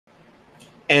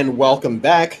and welcome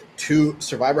back to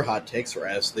Survivor Hot Takes, or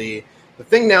as the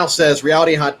thing now says,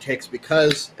 Reality Hot Takes,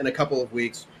 because in a couple of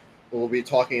weeks we'll be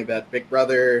talking about Big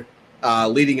Brother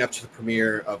leading up to the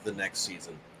premiere of the next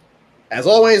season. As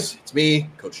always, it's me,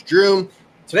 Coach Drew.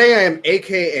 Today I am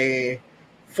AKA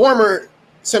former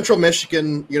Central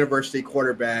Michigan University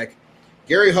quarterback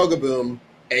Gary Hogaboom,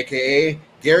 AKA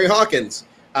Gary Hawkins.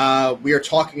 We are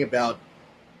talking about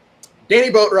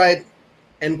Danny Boatwright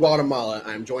and Guatemala.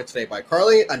 I'm joined today by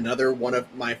Carly, another one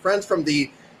of my friends from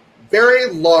the very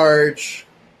large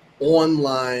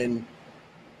online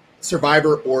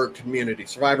Survivor org community,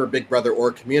 Survivor Big Brother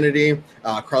org community.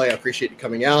 Carly, I appreciate you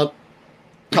coming out.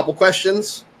 Couple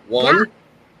questions. One,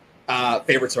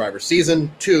 favorite Survivor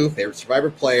season. 2, favorite Survivor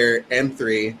player. And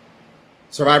 3,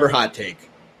 Survivor hot take.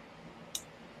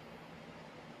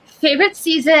 Favorite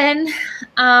season,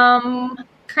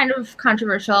 kind of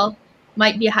controversial,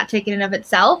 might be a hot take in and of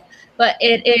itself, but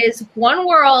it is One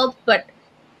World, but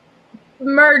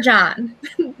merge on.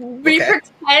 We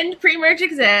pretend pre-merge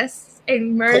exists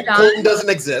and merge on. Colton doesn't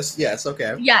exist. Yes,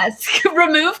 okay. Yes,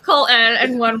 remove Colton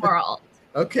and One World.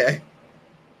 Okay.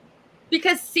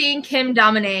 Because seeing Kim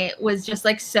dominate was just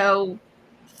like so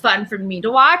fun for me to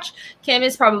watch. Kim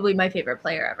is probably my favorite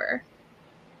player ever.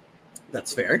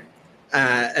 That's fair.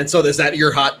 And so is that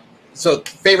your hot? So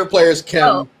favorite player is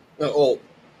Kim.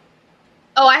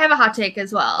 Oh, I have a hot take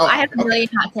as well. Oh, I have a million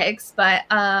hot takes, but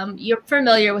you're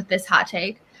familiar with this hot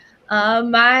take.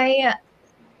 My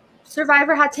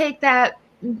Survivor hot take that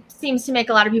seems to make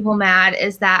a lot of people mad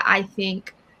is that I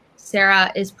think Sarah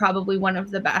is probably one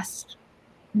of the best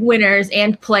winners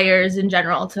and players in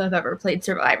general to have ever played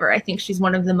Survivor. I think she's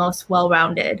one of the most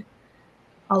well-rounded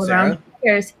all-around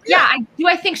players. Yeah,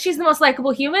 I think she's the most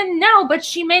likable human? No, but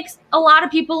she makes a lot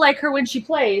of people like her when she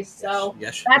plays. So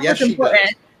that's what's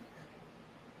important.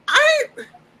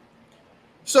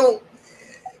 So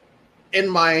in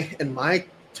my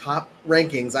top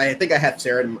rankings, I think I have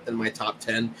Sarah in my top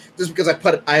 10 just because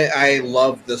I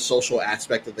love the social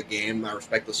aspect of the game. I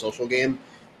respect the social game,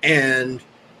 and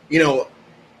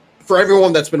for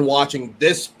everyone that's been watching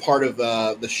this part of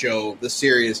the show, the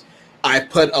series, I've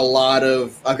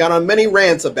gone on many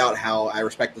rants about how I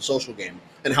respect the social game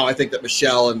and how I think that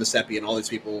Michelle and Giuseppe and all these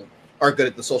people are good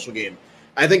at the social game.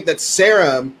 I think that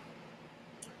Sarah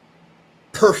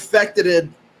perfected it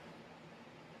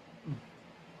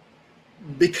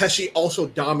because she also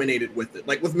dominated with it.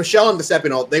 Like with Michelle and Giuseppe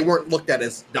and all, they weren't looked at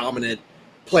as dominant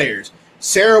players.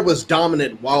 Sarah was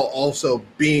dominant while also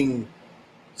being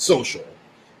social.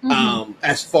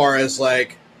 As far as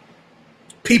like,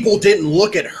 people didn't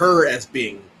look at her as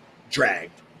being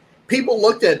dragged. People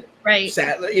looked at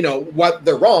what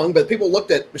they're wrong, but people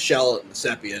looked at Michelle and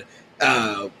Giuseppe,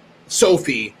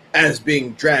 Sophie as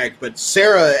being dragged, but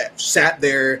Sarah sat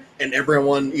there and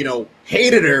everyone,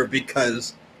 hated her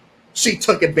because she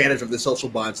took advantage of the social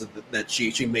bonds that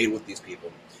she made with these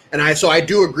people. And I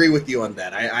do agree with you on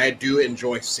that. I do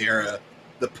enjoy Sarah,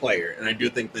 the player, and I do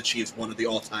think that she is one of the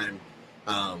all-time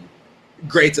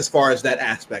greats as far as that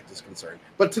aspect is concerned.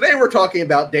 But today we're talking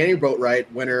about Danny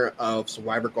Boatwright, winner of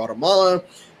Survivor Guatemala,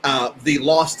 the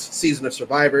lost season of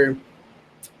Survivor.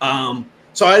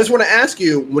 So I just want to ask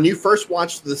you, when you first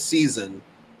watched the season,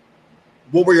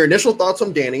 what were your initial thoughts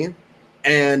on Danny,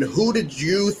 and who did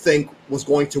you think was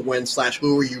going to win /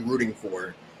 who were you rooting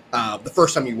for the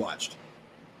first time you watched?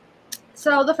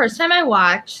 So the first time I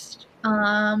watched,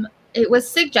 it was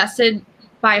suggested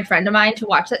by a friend of mine to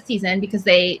watch that season because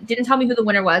they didn't tell me who the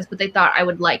winner was, but they thought I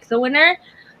would like the winner,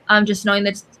 just knowing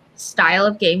the style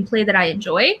of gameplay that I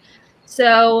enjoy.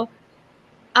 So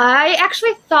I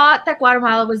actually thought that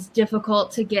Guatemala was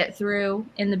difficult to get through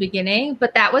in the beginning,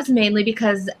 but that was mainly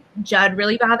because Judd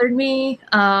really bothered me,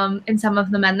 and some of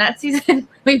the men that season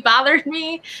really bothered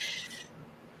me.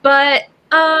 But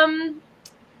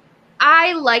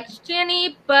I liked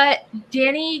Danny, but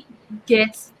Danny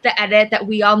gets the edit that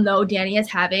we all know Danny is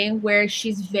having, where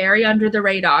she's very under the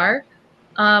radar.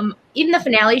 In the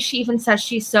finale, she even says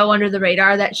she's so under the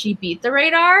radar that she beat the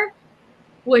radar,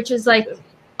 which is like,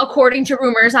 according to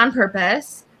rumors, on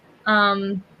purpose.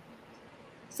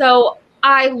 So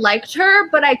I liked her,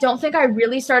 but I don't think I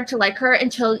really started to like her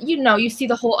until, you see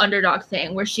the whole underdog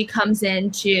thing where she comes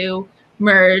in to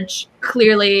merge.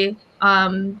 Clearly,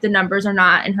 the numbers are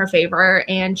not in her favor,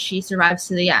 and she survives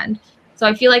to the end. So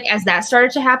I feel like as that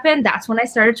started to happen, that's when I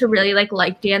started to really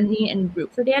like Danny and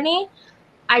root for Danny.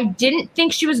 I didn't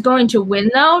think she was going to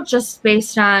win, though, just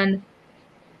based on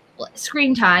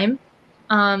screen time.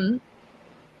 And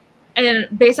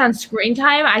based on screen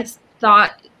time, I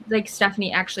thought like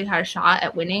Stephanie actually had a shot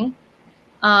at winning.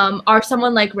 Or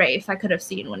someone like Rafe I could have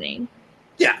seen winning.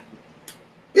 Yeah.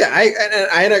 Yeah,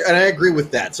 I agree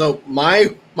with that. So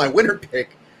my winner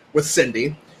pick was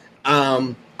Cindy.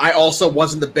 I also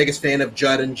wasn't the biggest fan of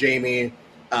Judd and Jamie.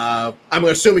 I'm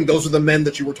assuming those are the men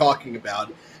that you were talking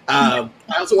about. I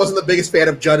also wasn't the biggest fan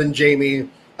of Judd and Jamie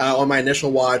on my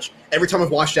initial watch. Every time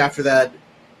I've watched after that,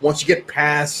 once you get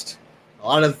past a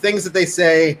lot of the things that they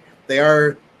say, they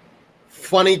are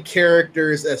funny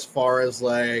characters as far as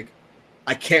like,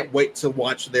 I can't wait to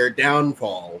watch their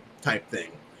downfall type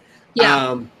thing.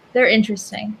 Yeah, they're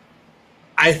interesting.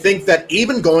 I think that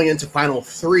even going into Final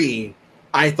 3,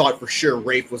 I thought for sure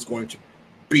Rafe was going to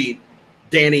beat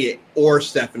Danny or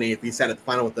Stephanie if he sat at the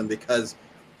final with them, because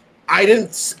I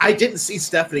didn't see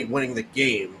Stephanie winning the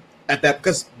game at that,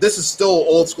 because this is still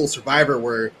old school Survivor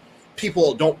where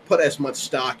people don't put as much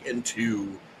stock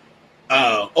into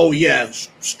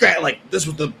like this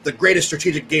was the greatest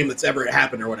strategic game that's ever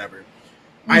happened or whatever.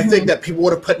 Mm-hmm. I think that people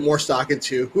would have put more stock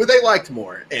into who they liked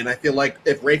more, and I feel like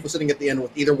if Rafe was sitting at the end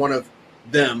with either one of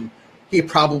them, he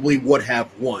probably would have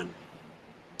won.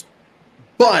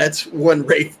 But when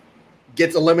Rafe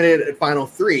gets eliminated at Final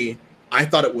 3, I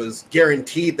thought it was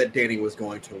guaranteed that Danny was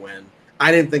going to win.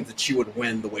 I didn't think that she would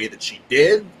win the way that she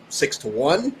did,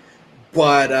 6-1.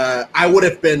 But I would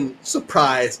have been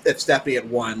surprised if Stephanie had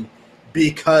won,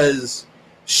 because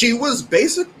she was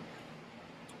basic.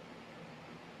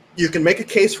 You can make a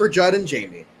case for Judd and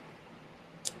Jamie.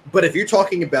 But if you're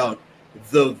talking about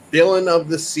the villain of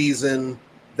the season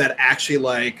that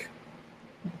actually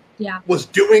was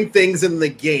doing things in the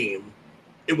game,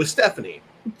 it was Stephanie.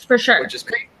 For sure. Which is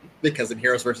great, because in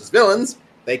Heroes versus Villains,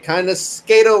 they kind of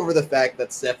skate over the fact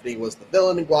that Stephanie was the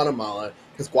villain in Guatemala,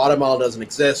 because Guatemala doesn't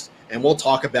exist, and we'll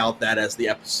talk about that as the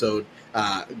episode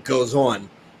goes on.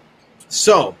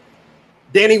 So,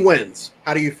 Danny wins.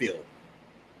 How do you feel?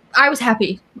 I was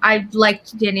happy. I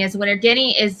liked Danny as a winner.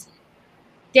 Danny's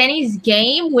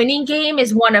winning game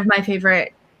is one of my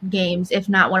favorite games, if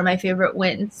not one of my favorite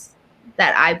wins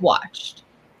that I've watched.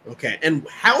 Okay, and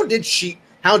how did she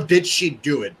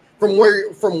do it? From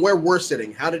where we're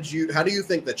sitting, how do you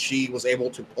think that she was able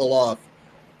to pull off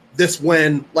this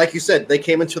win? Like you said, they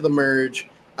came into the merge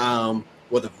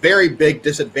with a very big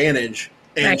disadvantage,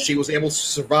 and right. She was able to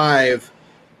survive.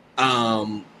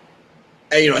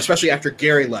 Especially after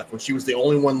Gary left, when she was the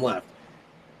only one left.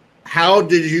 What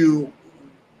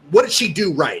did she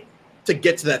do right to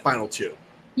get to that final 2?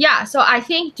 Yeah, so I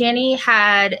think Danny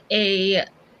had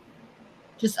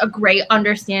just a great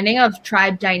understanding of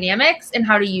tribe dynamics and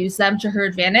how to use them to her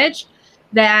advantage.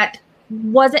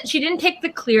 She didn't take the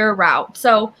clear route.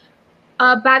 So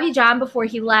Bobby John, before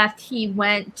he left, he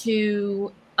went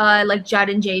to Judd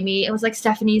and Jamie. It was like,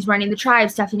 Stephanie's running the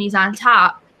tribe, Stephanie's on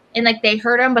top. And they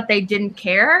heard him, but they didn't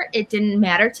care. It didn't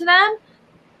matter to them.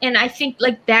 And I think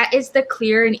that is the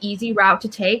clear and easy route to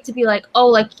take, to be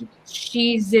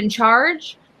she's in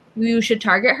charge, you should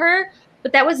target her.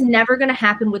 But that was never going to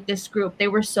happen with this group. They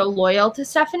were so loyal to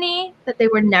Stephanie that they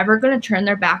were never going to turn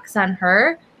their backs on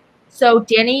her. So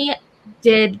Danny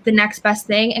did the next best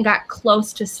thing and got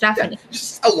close to Stephanie. Yeah,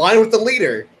 just align with the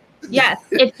leader. Yes.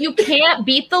 If you can't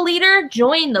beat the leader,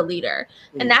 join the leader.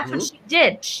 And that's what she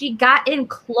did. She got in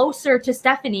closer to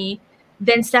Stephanie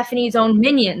than Stephanie's own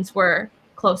minions were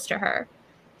close to her.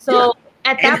 So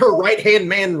at that her right-hand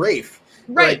man, Rafe.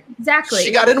 Right, exactly.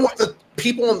 She got in with the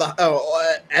people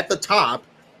at the top,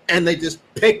 and they just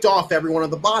picked off everyone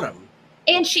at the bottom.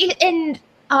 And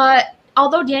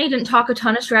although Danny didn't talk a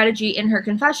ton of strategy in her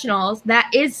confessionals,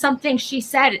 that is something she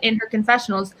said in her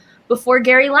confessionals. Before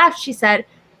Gary left, she said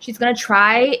she's going to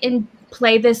try and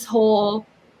play this whole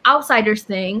outsiders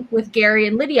thing with Gary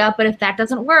and Lydia, but if that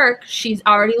doesn't work, she's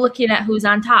already looking at who's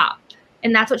on top.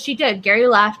 And that's what she did. Gary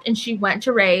left, and she went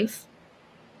to Rafe,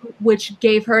 which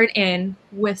gave her an in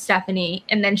with Stephanie,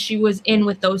 and then she was in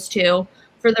with those two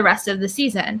for the rest of the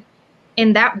season.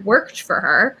 And that worked for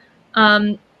her.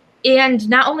 And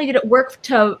not only did it work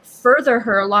to further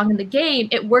her along in the game,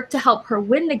 it worked to help her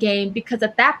win the game, because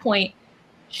at that point,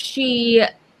 she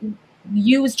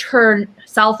used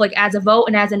herself as a vote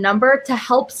and as a number to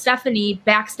help Stephanie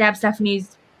backstab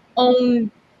Stephanie's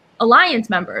own alliance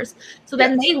members. So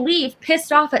then they leave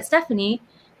pissed off at Stephanie,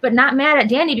 but not mad at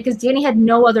Danny, because Danny had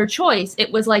no other choice.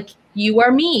 It was you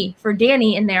are me for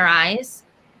Danny in their eyes.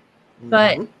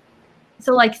 But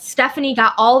so Stephanie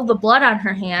got all of the blood on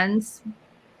her hands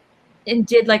and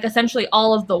did essentially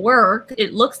all of the work,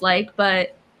 it looks like,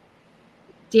 but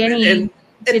Danny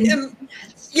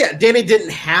Danny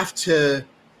didn't have to.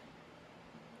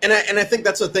 And I think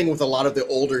that's the thing with a lot of the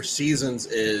older seasons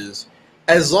is,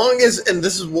 as long as, and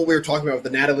this is what we were talking about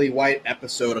with the Natalie White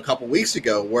episode a couple weeks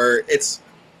ago, where it's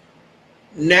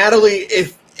Natalie,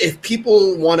 if if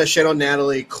people want to shit on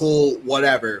Natalie, cool,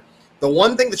 whatever. The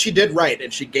one thing that she did right,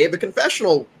 and she gave a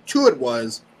confessional to it,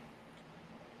 was,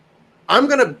 I'm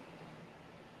going to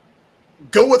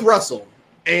go with Russell,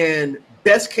 and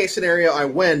best case scenario, I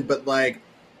win, but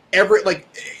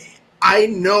I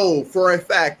know for a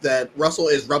fact that Russell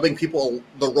is rubbing people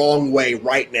the wrong way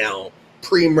right now,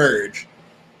 pre-merge.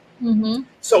 Mm-hmm.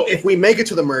 So if we make it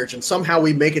to the merge and somehow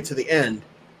we make it to the end,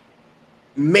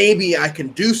 maybe I can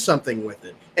do something with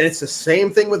it. And it's the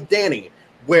same thing with Danny,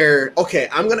 where, okay,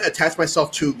 I'm going to attach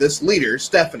myself to this leader,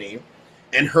 Stephanie,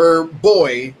 and her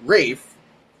boy, Rafe,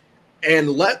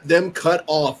 and let them cut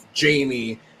off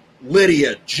Jamie,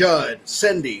 Lydia, Judd,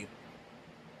 Cindy,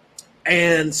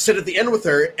 and sit at the end with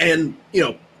her. And,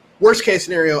 worst case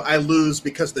scenario, I lose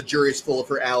because the jury's full of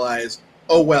her allies.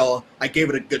 Oh, well, I gave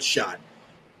it a good shot.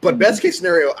 But best case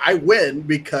scenario, I win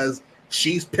because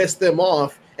she's pissed them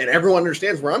off, and everyone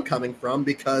understands where I'm coming from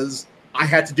because I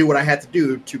had to do what I had to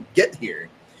do to get here.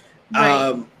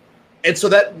 Right. And so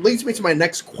that leads me to my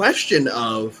next question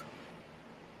of,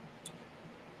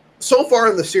 so far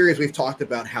in the series, we've talked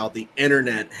about how the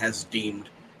internet has deemed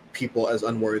people as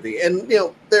unworthy. And,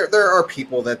 there are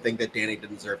people that think that Danny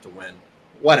didn't deserve to win.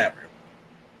 Whatever.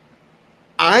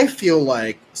 I feel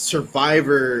like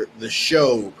Survivor, the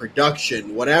show,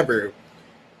 production, whatever,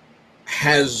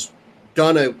 has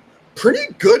done a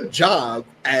pretty good job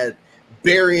at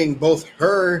burying both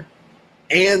her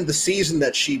and the season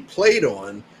that she played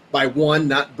on by, one,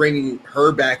 not bringing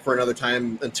her back for another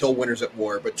time until Winners at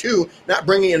War, but two, not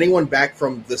bringing anyone back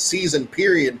from the season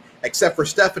period except for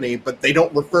Stephanie, but they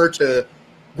don't refer to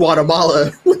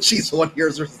Guatemala when she's on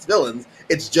Heroes vs. Villains.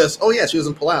 It's just, oh yeah, she was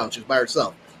in Palau and she was by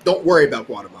herself. Don't worry about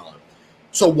Guatemala.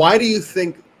 So why do you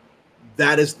think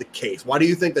that is the case? Why do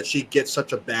you think that she gets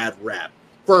such a bad rap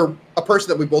for a person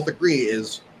that we both agree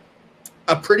is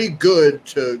a pretty good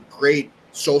to great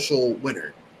social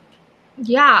winner?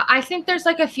 Yeah, I think there's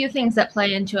a few things that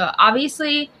play into it.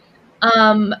 Obviously,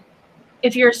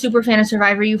 if you're a super fan of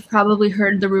Survivor, you've probably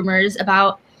heard the rumors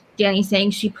about Danny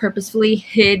saying she purposefully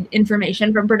hid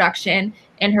information from production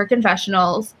in her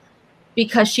confessionals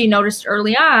because she noticed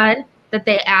early on that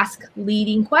they ask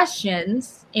leading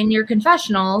questions in your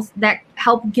confessionals that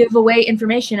help give away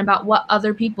information about what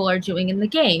other people are doing in the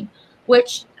game,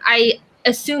 which I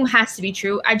assume has to be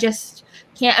true. I just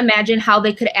can't imagine how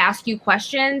they could ask you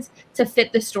questions to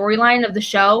fit the storyline of the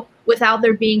show without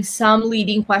there being some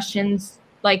leading questions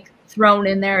thrown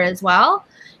in there as well.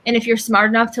 And if you're smart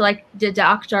enough to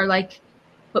deduct or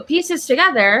put pieces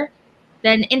together,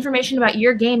 then information about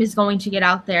your game is going to get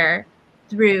out there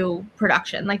through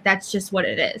production. That's just what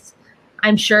it is.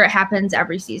 I'm sure it happens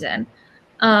every season.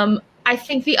 I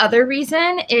think the other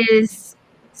reason is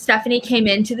Stephanie came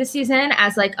into the season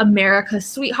as America's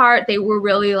sweetheart. They were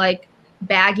really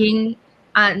bagging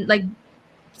on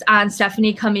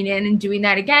Stephanie coming in and doing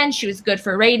that again. She was good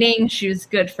for ratings. She was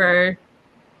good for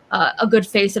a good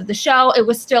face of the show. It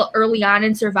was still early on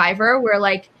in Survivor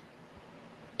where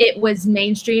it was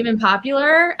mainstream and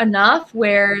popular enough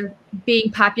where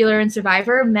being popular in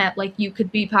Survivor meant you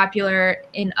could be popular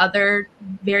in other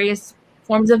various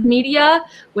forms of media,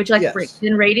 which Yes. brings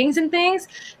in ratings and things.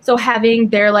 So having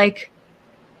their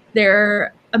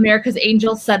America's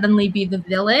Angel suddenly be the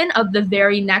villain of the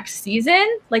very next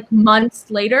season, months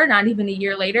later, not even a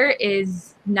year later,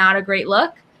 is not a great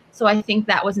look. So I think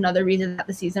that was another reason that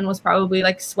the season was probably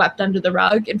swept under the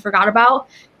rug and forgot about.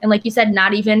 And like you said,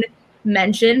 not even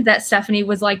mentioned that Stephanie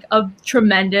was a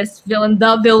tremendous villain,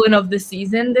 the villain of the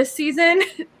season this season.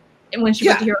 And when she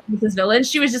went to Hero vs. Villain,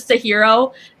 she was just a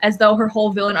hero as though her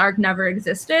whole villain arc never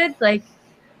existed.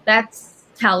 That's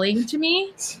telling to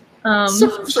me.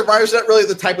 Survivor's not really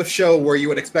the type of show where you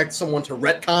would expect someone to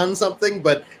retcon something,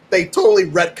 but they totally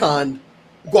retconned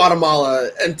Guatemala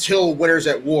until Winners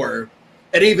at War.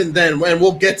 And even then, and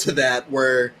we'll get to that,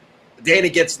 where Danny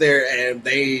gets there and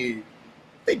they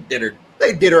did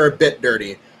her a bit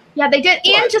dirty. Yeah, they did.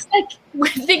 But, and just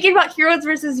thinking about Heroes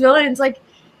versus Villains,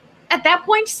 at that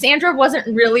point, Sandra wasn't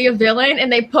really a villain,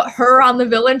 and they put her on the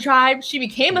villain tribe. She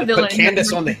became a villain. They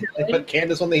put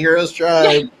Candace on the Heroes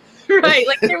tribe. Right,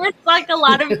 there was a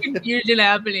lot of confusion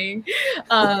happening.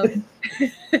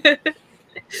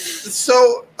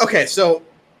 So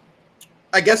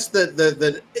I guess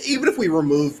the even if we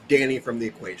remove Danny from the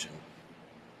equation,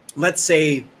 let's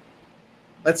say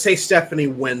Stephanie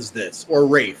wins this, or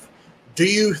Rafe. Do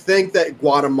you think that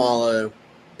Guatemala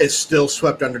is still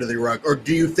swept under the rug, or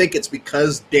do you think it's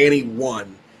because Danny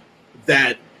won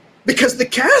that? Because the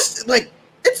cast,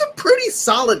 it's a pretty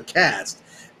solid cast.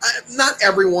 Not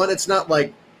everyone. It's not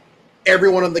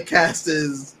everyone on the cast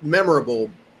is memorable,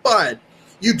 but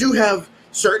you do have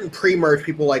certain pre-merge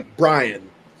people like Brian.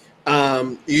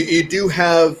 You do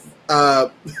have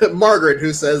Margaret,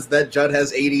 who says that Judd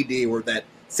has ADD, where that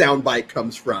soundbite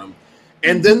comes from.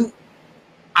 And then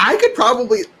I could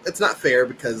probably, it's not fair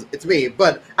because it's me,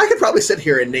 but I could probably sit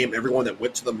here and name everyone that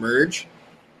went to the merge.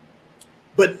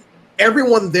 But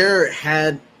everyone there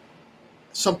had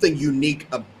something unique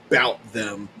about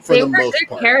them for the most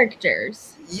part.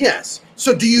 Characters. Yes.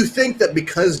 So do you think that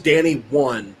because Danny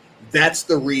won, that's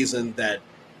the reason that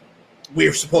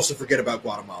we're supposed to forget about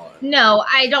Guatemala? No,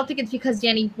 I don't think it's because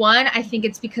Danny won. I think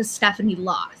it's because Stephanie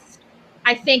lost.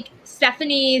 I think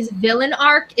Stephanie's villain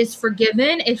arc is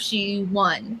forgiven if she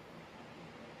won,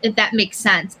 if that makes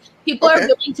sense. People are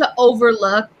willing to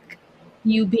overlook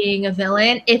you being a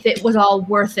villain if it was all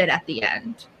worth it at the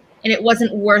end. And it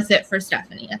wasn't worth it for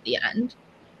Stephanie at the end.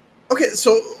 Okay,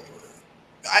 so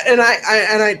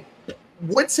I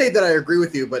would say that I agree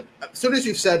with you, but as soon as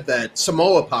you said that,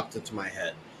 Samoa popped into my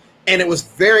head. And it was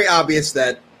very obvious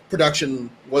that production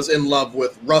was in love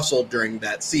with Russell during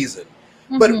that season.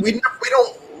 But we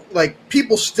don't, like,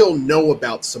 people still know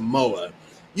about Samoa.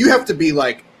 You have to be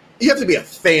a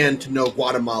fan to know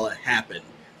Guatemala happened.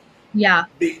 Yeah.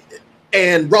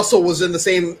 And Russell was in the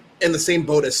same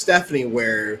boat as Stephanie,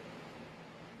 where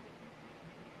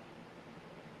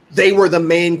they were the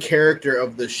main character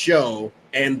of the show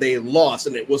and they lost,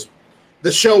 and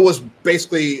the show was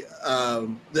basically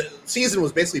the season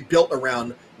was basically built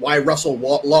around why Russell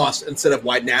lost instead of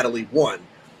why Natalie won.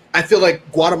 I feel like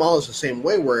Guatemala is the same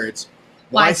way, where it's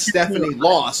why Stephanie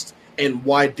lost and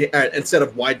why instead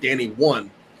of why Danny won.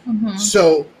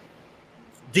 So,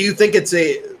 do you think it's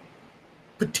a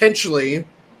potentially?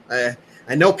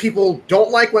 I know people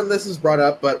don't like when this is brought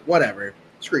up, but whatever.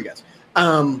 Screw you guys.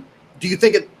 Do you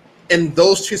think in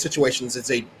those two situations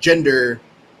it's a gender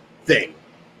thing?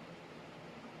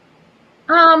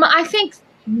 I think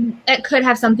it could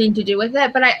have something to do with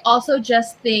it, but I also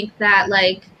just think that,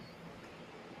 like,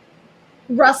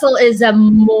 Russell is a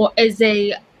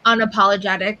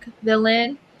unapologetic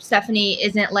villain. Stephanie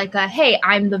isn't like a, hey,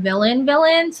 I'm the villain.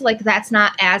 So, like, that's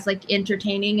not as, like,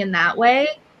 entertaining in that way.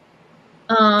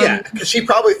 Yeah, because she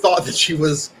probably thought that she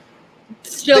was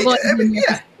still going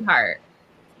to heart.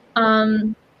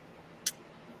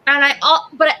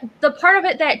 But the part of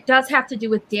it that does have to do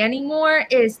with Danny more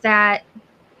is that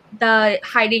the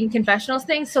hiding confessionals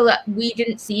thing, so that we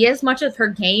didn't see as much of her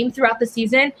game throughout the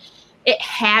season. It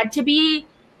had to be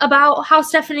about how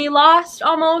Stephanie lost,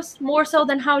 almost more so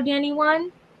than how Danny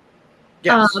won.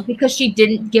 Yes. Because she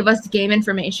didn't give us game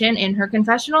information in her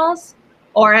confessionals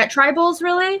or at tribals,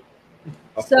 really.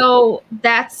 So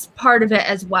that's part of it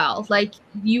as well. Like,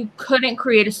 you couldn't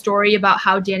create a story about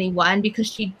how Danny won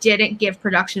because she didn't give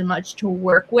production much to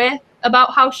work with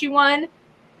about how she won.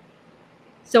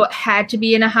 So it had to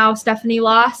be in a how Stephanie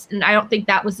lost. And I don't think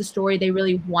that was the story they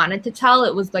really wanted to tell.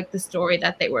 It was like the story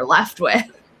that they were left with.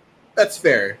 That's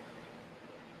fair.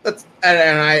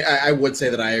 I would say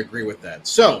that I agree with that.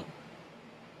 So,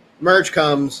 merge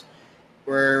comes.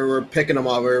 We're picking them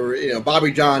off.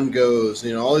 Bobby John goes.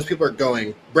 All these people are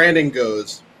going. Brandon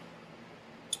goes.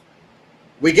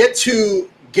 We get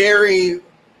to Gary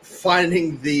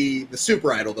finding the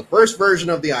super idol, the first version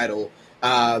of the idol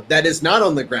that is not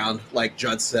on the ground, like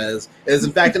Judd says. It is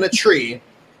in fact in a tree,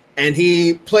 and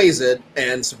he plays it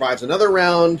and survives another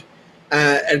round.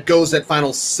 And goes at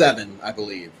final 7, I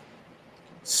believe.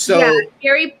 So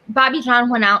yeah, Bobby John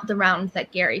went out the round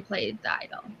that Gary played the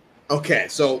idol. Okay,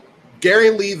 so Gary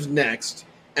leaves next,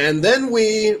 and then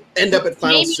we end up at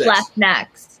final 6. Left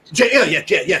next. Yes.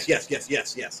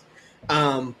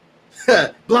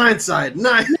 Blindside,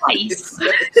 nice.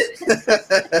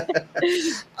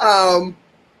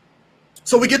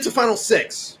 So we get to final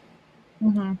 6,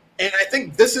 and I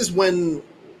think this is when,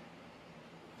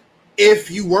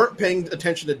 if you weren't paying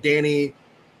attention to Danny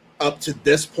up to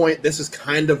this point, this is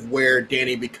kind of where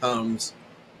Danny becomes,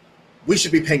 we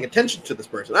should be paying attention to this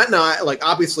person.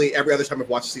 Obviously, every other time I've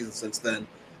watched the season since then,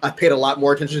 I've paid a lot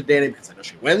more attention to Danny because I know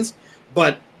she wins.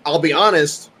 But I'll be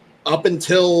honest, up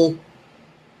until,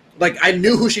 I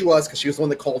knew who she was because she was the one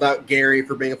that called out Gary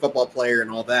for being a football player and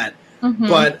all that.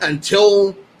 But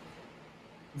until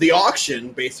the auction,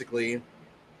 basically,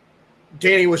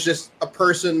 Danny was just a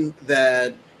person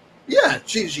that,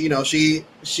 she knows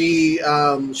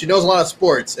a lot of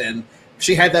sports, and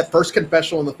she had that first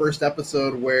confessional in the first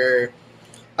episode where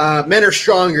men are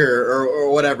stronger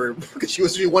or whatever, because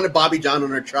she wanted Bobby John on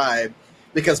her tribe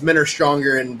because men are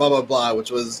stronger and blah blah blah,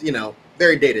 which was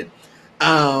very dated.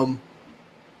 But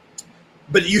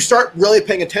you start really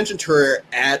paying attention to her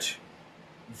at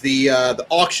the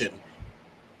auction.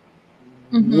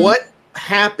 What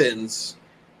happens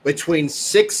between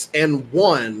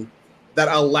 6-1 that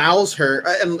allows her,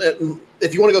 and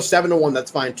if you want to go 7-1,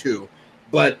 that's fine too.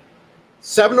 But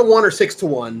 7-1 or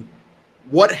 6-1,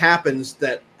 what happens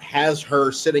that has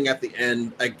her sitting at the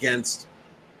end against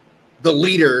the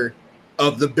leader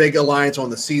of the big alliance on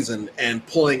the season and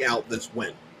pulling out this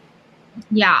win?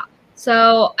 Yeah.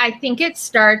 So I think it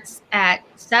starts at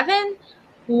 7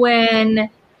 when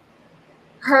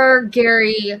her,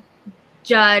 Gary,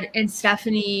 Judd, and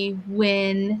Stephanie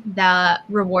win the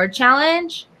reward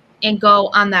challenge and go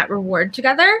on that reward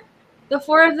together, the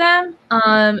 4 of them.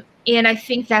 And I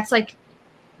think that's like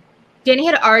Danny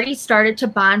had already started to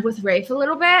bond with Rafe a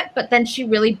little bit, but then she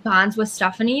really bonds with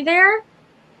Stephanie there,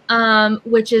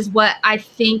 which is what I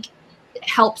think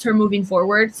helps her moving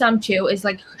forward some too, is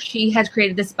like she has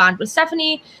created this bond with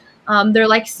Stephanie. They're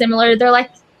like similar. They're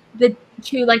like the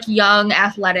 2 like young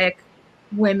athletic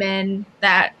women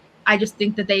that I just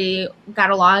think that they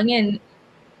got along, and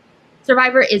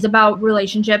Survivor is about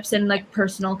relationships and like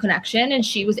personal connection, and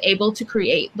she was able to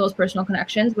create those personal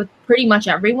connections with pretty much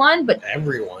everyone, but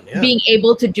being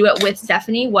able to do it with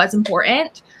Stephanie was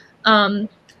important.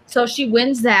 So she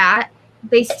wins that.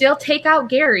 They still take out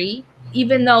Gary,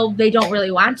 even though they don't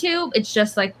really want to. It's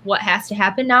just like what has to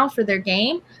happen now for their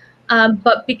game.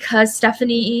 But because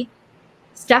Stephanie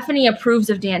approves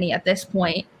of Danny at this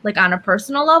point, like on a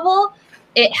personal level,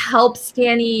 it helps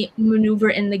Danny maneuver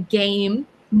in the game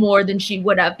more than she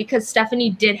would have, because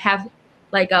Stephanie did have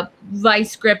like a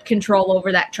vice grip control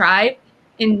over that tribe,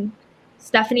 and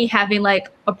Stephanie having like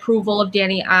approval of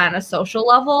Danny on a social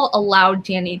level allowed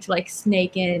Danny to like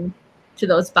snake in to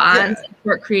those bonds and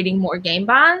start creating more game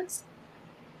bonds.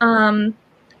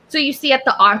 So you see at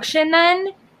the auction then,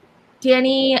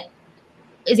 Danny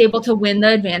is able to win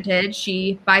the advantage.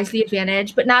 She buys the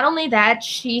advantage, but not only that,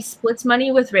 she splits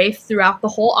money with Rafe throughout the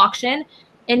whole auction,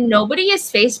 and nobody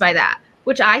is fazed by that,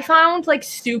 which I found like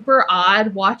super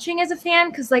odd watching as a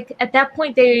fan, because like at that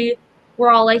point they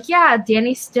were all like, yeah,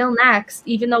 Danny's still next,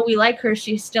 even though we like her,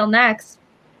 she's still next.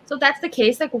 So if that's the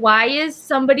case, like why is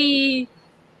somebody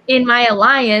in my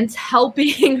alliance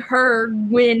helping her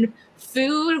win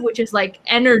food, which is like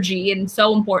energy and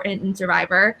so important in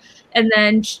Survivor, and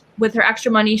then with her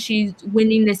extra money she's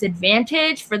winning this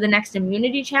advantage for the next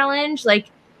immunity challenge? Like,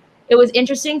 it was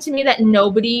interesting to me that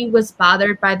nobody was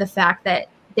bothered by the fact that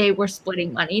they were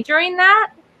splitting money during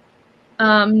that.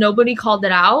 Nobody called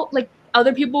it out. Like,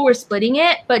 other people were splitting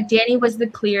it, but Danny was the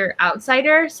clear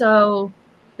outsider, so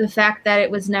the fact that it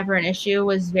was never an issue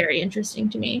was very interesting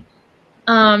to me.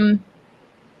 From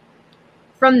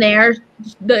there,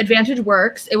 the advantage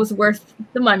works. It was worth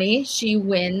the money. She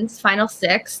wins Final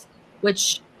 6,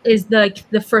 which is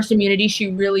the first immunity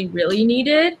she really, really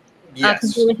needed.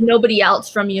 Because there was nobody else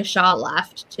from Yasha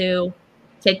left to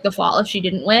take the fall if she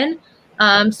didn't win.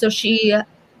 So she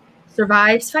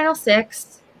survives Final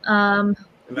 6. And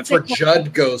that's where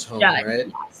Judd goes home, right?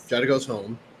 Yes. Judd goes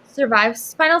home.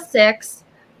 Survives Final 6.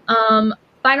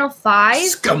 Final 5.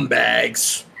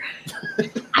 Scumbags.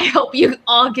 I hope you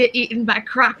all get eaten by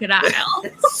crocodiles.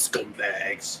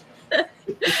 Scumbags.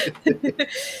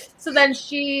 So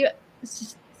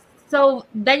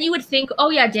then you would think, oh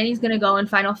yeah, Danny's gonna go in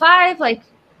Final 5, like,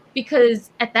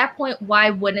 because at that point, why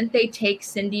wouldn't they take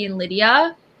Cindy and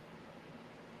Lydia?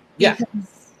 Because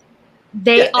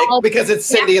it's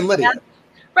Cindy and Lydia.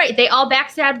 Right, they all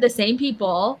backstabbed the same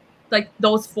people, like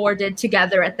those 4 did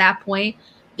together at that point.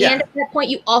 Yeah. And at that point,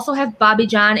 you also have Bobby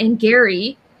John and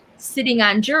Gary sitting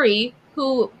on jury,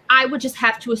 who I would just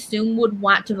have to assume would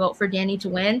want to vote for Danny to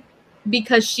win,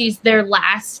 because she's their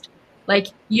last, like,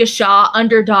 Yasha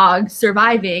underdog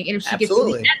surviving. And if she gets to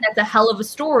the end, that's a hell of a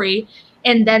story.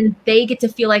 And then they get to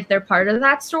feel like they're part of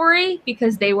that story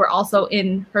because they were also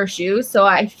in her shoes. So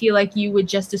I feel like you would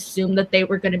just assume that they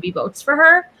were going to be votes for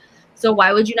her. So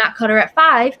why would you not cut her at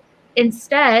 5?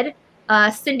 Instead,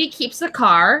 Cindy keeps the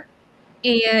car,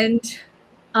 and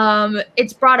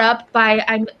it's brought up by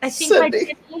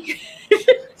Cindy.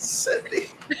 Cindy,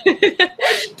 why'd you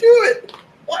do it?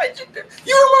 Why'd you do it?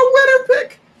 You were my winner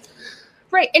pick.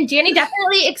 Right, and Danny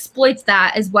definitely exploits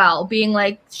that as well, being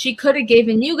like, she could have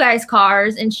given you guys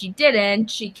cars, and she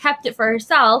didn't. She kept it for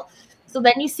herself. So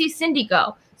then you see Cindy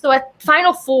go. So at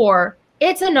Final 4,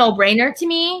 it's a no-brainer to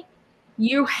me.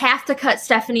 You have to cut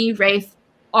Stephanie, Rafe,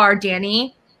 or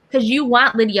Danny, because you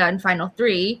want Lydia in Final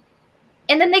 3.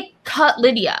 And then they cut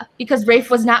Lydia because Rafe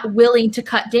was not willing to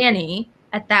cut Danny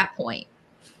at that point.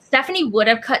 Stephanie would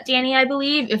have cut Danny, I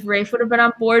believe, if Rafe would have been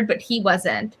on board, but he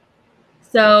wasn't.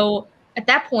 So at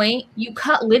that point, you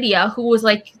cut Lydia, who was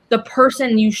like the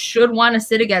person you should want to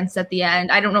sit against at the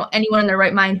end. I don't know anyone in their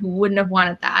right mind who wouldn't have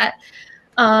wanted that.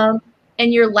 And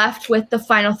and you're left with the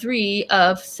final three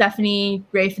of Stephanie,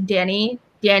 Rafe, and Danny.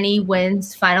 Danny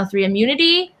wins final three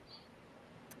immunity.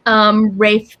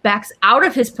 Rafe backs out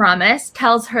of his promise,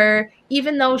 tells her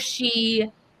even though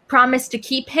she promised to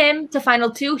keep him to final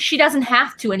two, she doesn't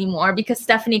have to anymore because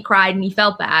Stephanie cried and he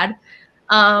felt bad.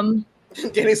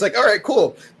 Danny's like, all right,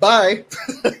 cool, bye.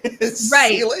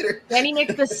 See you later. Danny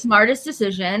makes the smartest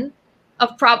decision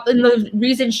and the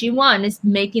reason she won is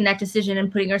making that decision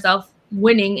and putting herself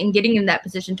winning and getting in that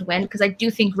position to win, because I do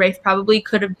think Rafe probably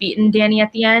could have beaten Danny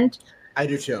at the end. I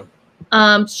do too.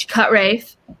 She cut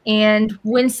Rafe and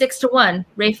wins 6-1.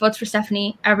 Rafe votes for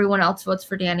Stephanie. Everyone else votes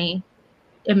for Danny.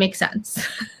 It makes sense.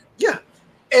 Yeah.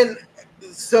 And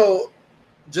so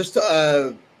just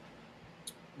to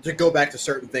go back to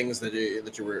certain things that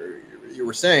you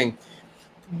were saying,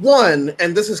 one,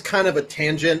 and this is kind of a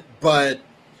tangent, but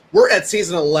we're at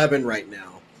season 11 right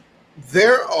now.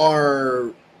 There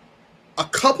are a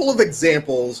couple of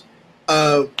examples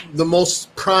of the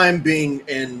most prime being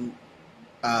in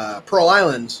Pearl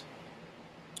Islands,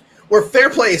 where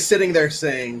Fairplay is sitting there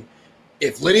saying,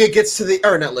 if Lydia gets to the,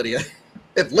 or not Lydia,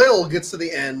 if Lil gets to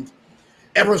the end,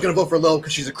 everyone's going to vote for Lil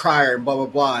because she's a crier and blah, blah,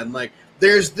 blah. And like,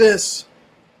 there's this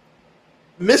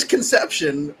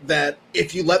misconception that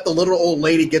if you let the little old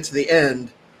lady get to the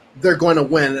end, they're going to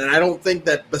win. And I don't think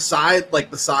that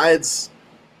besides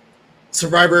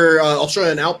Survivor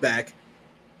Australia and Outback,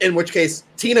 in which case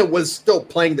Tina was still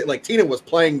playing Tina was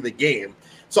playing the game.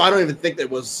 So I don't even think that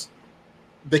was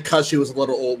because she was a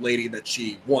little old lady that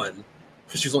she won,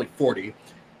 because she's only 40.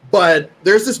 But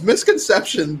there's this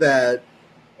misconception that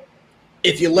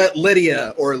if you let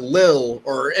Lydia or Lil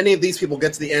or any of these people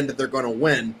get to the end, that they're going to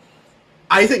win.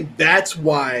 I think that's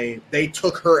why they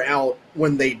took her out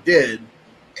when they did,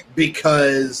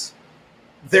 because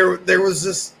there was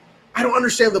this. I don't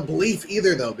understand the belief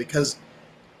either, though, because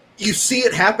you see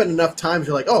it happen enough times.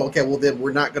 You're like, oh, okay, well then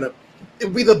we're not gonna. It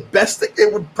would be the best.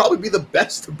 It would probably be the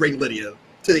best to bring Lydia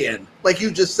to the end, like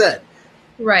you just said.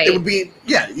 Right. It would be,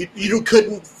 yeah. You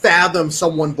couldn't fathom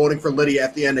someone voting for Lydia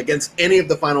at the end against any of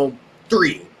the final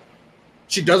three.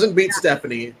 She doesn't beat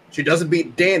Stephanie. She doesn't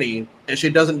beat Danny, and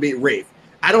she doesn't beat Rafe.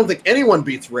 I don't think anyone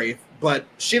beats Rafe, but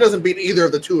she doesn't beat either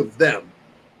of the two of them.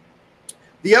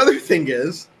 The other thing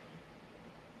is,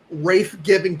 Rafe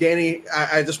giving Danny.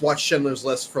 I just watched Schindler's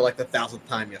List for like the 1,000th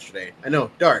time yesterday. I know,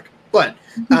 dark, but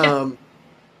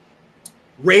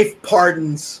Rafe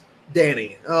pardons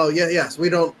Danny. Oh yeah, yes, we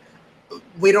don't.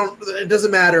 It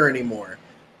doesn't matter anymore.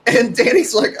 And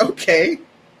Danny's like, okay,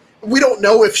 we don't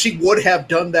know if she would have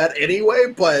done that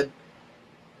anyway, but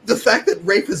the fact that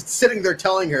Rafe is sitting there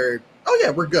telling her, oh yeah,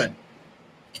 we're good.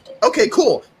 Okay,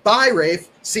 cool. Bye, Rafe.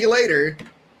 See you later.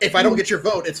 If I don't get your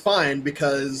vote, it's fine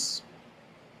because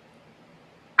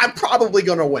I'm probably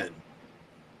going to win.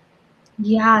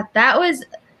 Yeah, that was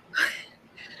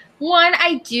one.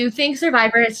 I do think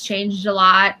Survivor has changed a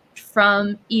lot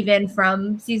from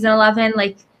season 11,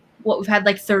 like what we've had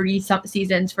like 30 some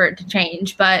seasons for it to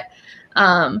change, but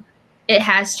it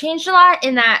has changed a lot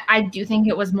in that I do think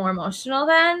it was more emotional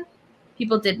then.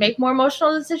 People did make more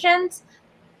emotional decisions.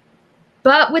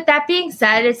 But with that being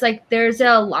said, it's like there's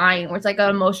a line where it's like an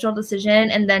emotional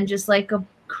decision and then just like a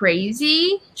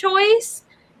crazy choice.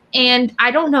 And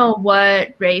I don't know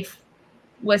what Rafe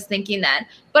was thinking then.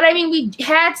 But I mean, we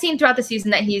had seen throughout the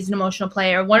season that he's an emotional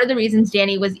player. One of the reasons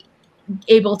Danny was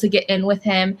able to get in with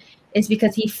him is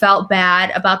because he felt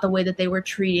bad about the way that they were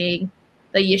treating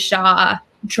the Yasha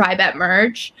tribe at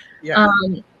Merge. Yeah.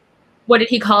 What did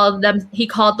he call them? He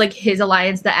called like his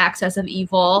alliance the Axis of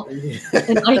Evil. Yeah.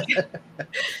 And like,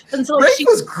 and so Rafe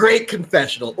was great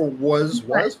confessional, or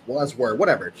were,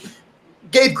 whatever.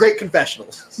 Gave great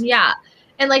confessionals. Yeah.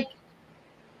 And like,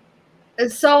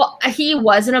 so he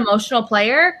was an emotional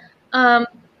player. But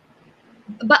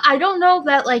I don't know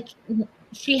that like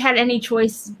she had any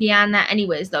choice beyond that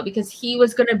anyways, though, because he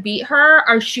was going to beat her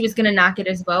or she was going to not get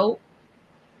his vote.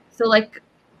 So like,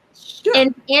 yeah.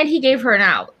 And he gave her an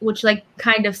out, which like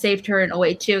kind of saved her in a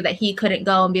way too, that he couldn't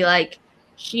go and be like,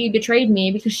 she betrayed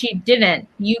me because she didn't.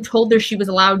 You told her she was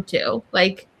allowed to.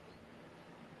 Like,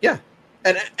 yeah.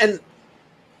 And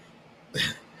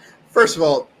first of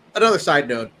all, another side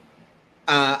note,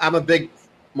 I'm a big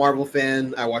Marvel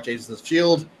fan. I watch Agents of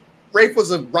S.H.I.E.L.D. Rafe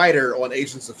was a writer on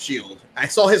Agents of S.H.I.E.L.D. I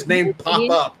saw his name pop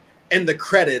up in the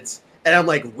credits, and I'm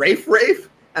like, Rafe?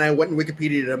 And I went and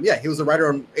Wikipedia'd him. Yeah, he was a writer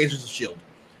on Agents of S.H.I.E.L.D.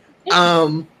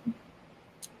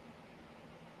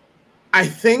 I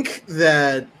think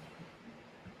that,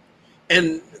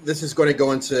 and this is going to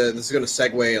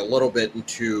segue a little bit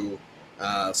into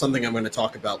something I'm going to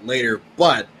talk about later,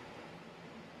 but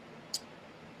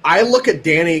I look at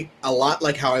Danny a lot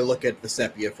like how I look at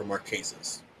Vecepia from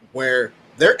Marquesas, where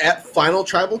they're at Final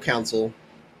Tribal Council,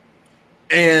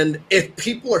 and if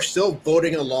people are still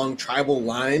voting along tribal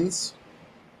lines,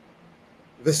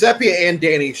 Vecepia and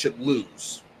Danny should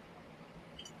lose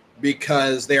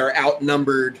because they are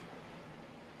outnumbered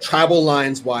tribal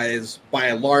lines wise by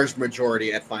a large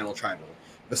majority at Final Tribal.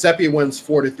 Vecepia wins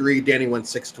 4-3, Danny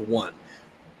wins 6-1.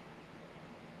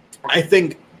 I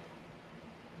think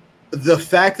the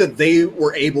fact that they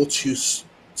were able to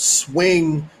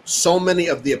swing so many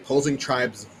of the opposing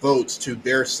tribes' votes to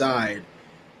their side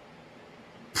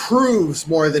proves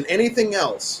more than anything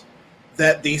else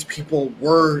that these people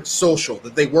were social,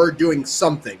 that they were doing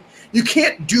something. You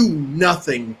can't do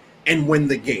nothing and win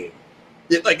the game.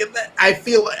 I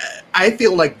feel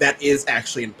like that is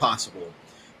actually impossible.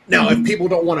 Now, if people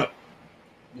don't want to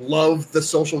love the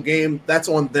social game, that's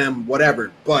on them,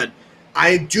 whatever. But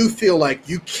I do feel like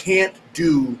you can't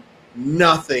do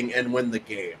nothing and win the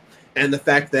game. And the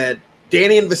fact that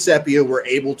Danny and Vecepia were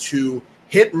able to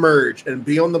hit merge and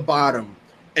be on the bottom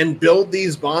and build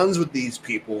these bonds with these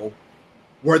people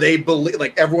where they believe,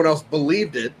 like everyone else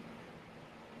believed it,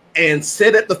 and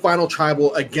sit at the Final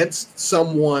Tribal against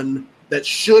someone that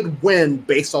should win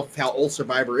based off of how old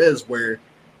Survivor is, where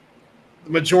the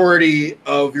majority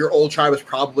of your old tribe is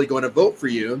probably going to vote for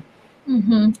you,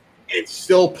 and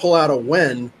still pull out a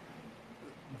win.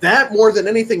 That, more than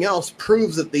anything else,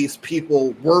 proves that these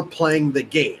people were playing the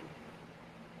game.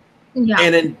 Yeah.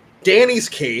 And in Danny's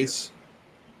case,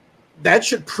 that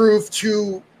should prove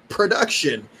to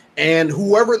production and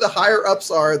whoever the higher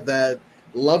ups are that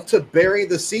love to bury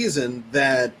the season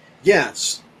that,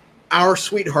 yes, our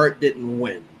sweetheart didn't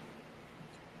win.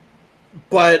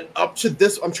 But up to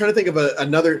this, I'm trying to think of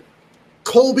another.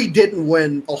 Colby didn't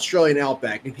win Australian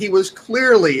Outback, and he was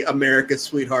clearly America's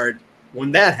sweetheart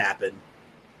when that happened.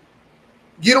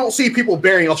 You don't see people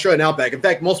burying Australian Outback. In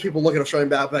fact, most people look at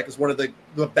Australian Outback as one of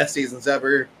the best seasons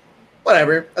ever.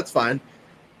 Whatever, that's fine.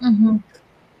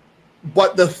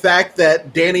 But the fact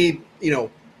that Danny,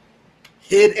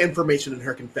 hid information in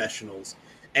her confessionals,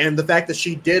 and the fact that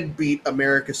she did beat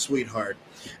America's sweetheart,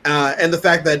 and the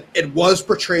fact that it was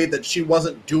portrayed that she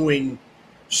wasn't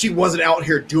out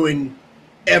here doing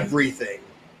everything.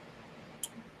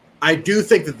 I do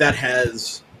think that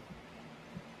has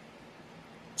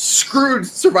screwed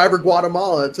Survivor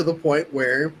Guatemala to the point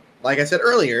where, like I said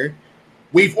earlier,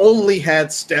 we've only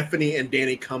had Stephanie and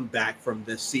Danny come back from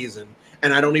this season.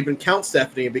 And I don't even count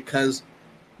Stephanie because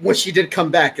when she did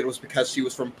come back, it was because she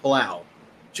was from Palau.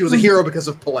 She was a hero because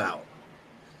of Palau.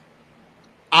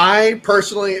 I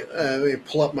personally, let me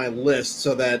pull up my list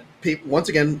so that people,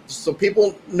 so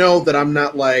people know that I'm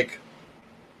not like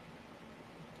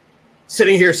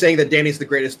sitting here saying that Danny's the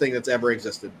greatest thing that's ever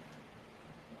existed.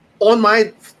 On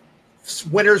my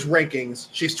winners rankings,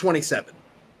 she's 27.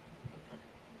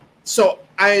 So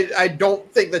I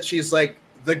don't think that she's like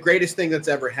the greatest thing that's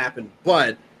ever happened,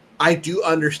 but I do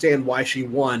understand why she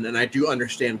won, and I do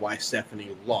understand why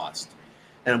Stephanie lost.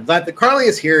 And I'm glad that Carly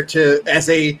is here as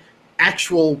a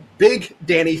actual big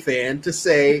Danny fan, to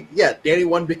say, yeah, Danny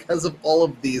won because of all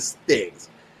of these things.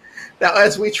 Now,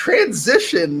 as we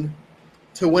transition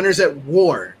to Winners at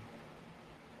War.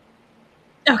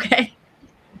 Okay.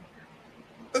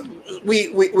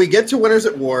 We get to Winners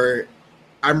at War.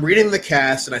 I'm reading the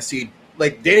cast, and I see,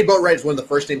 like, Danny Boatwright is one of the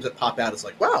first names that pop out. It's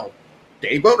like, wow,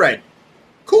 Danny Boatwright.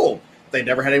 Cool. They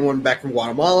never had anyone back from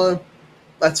Guatemala.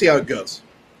 Let's see how it goes.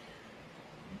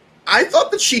 I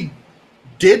thought that she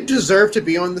did deserve to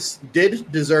be on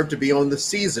the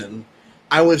season.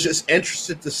 I was just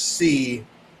interested to see,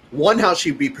 one, how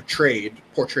she'd be portrayed,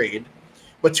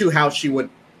 but two, how she would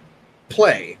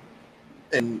play.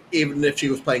 And even if she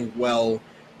was playing well,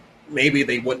 maybe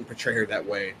they wouldn't portray her that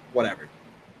way. Whatever.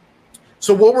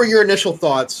 So what were your initial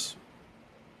thoughts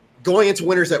going into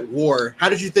Winners at War? How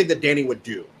did you think that Danny would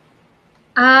do?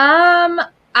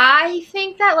 I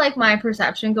think that, like, my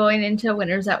perception going into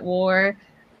Winners at War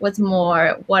was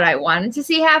more what I wanted to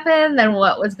see happen than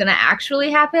what was going to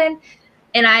actually happen.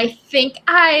 And I think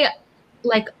I,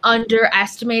 like,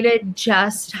 underestimated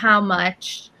just how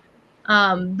much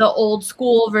the old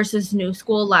school versus new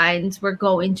school lines were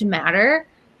going to matter.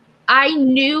 I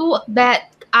knew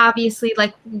that, obviously,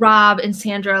 like, Rob and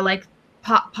Sandra, like,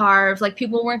 Parv, like,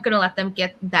 people weren't going to let them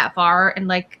get that far. And,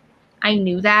 like, I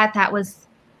knew that was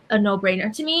a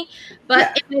no-brainer to me.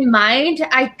 But in my mind,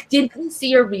 I didn't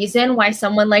see a reason why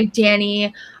someone like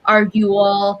Danny or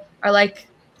Yul or, like,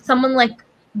 someone like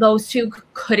those two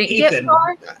couldn't get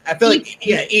far. I feel like,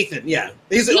 Ethan,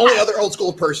 he's the only other old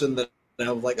school person that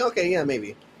I was like, okay, yeah,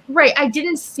 maybe. Right. I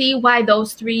didn't see why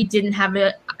those three didn't have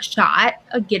a shot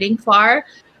of getting far.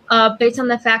 based on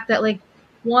the fact that like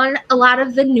a lot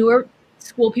of the newer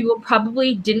school people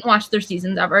probably didn't watch their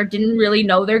seasons ever, didn't really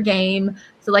know their game.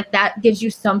 So like that gives you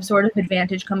some sort of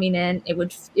advantage coming in, it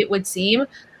would seem.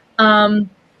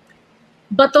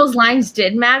 But those lines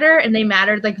did matter, and they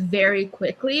mattered like very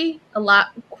quickly, a lot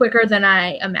quicker than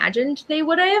I imagined they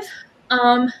would have.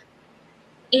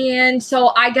 And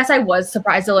so I guess I was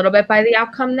surprised a little bit by the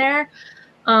outcome there.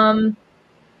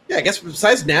 Yeah, I guess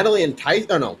besides Natalie and Tyson,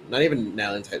 oh no, not even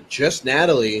Natalie and Tyson, just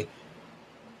Natalie,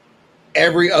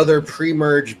 every other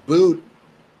pre-merge boot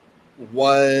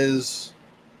was,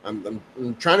 I'm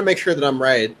trying to make sure that I'm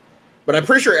right, but I'm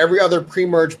pretty sure every other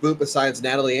pre-merge boot besides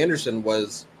Natalie Anderson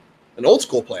was an old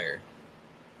school player.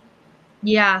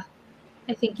 Yeah,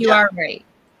 I think you are right.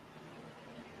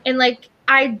 And like,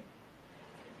 I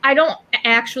don't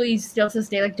actually still to this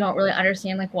day, like, don't really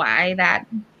understand like why that,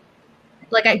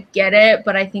 like, I get it,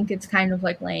 but I think it's kind of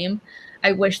like lame.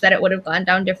 I wish that it would have gone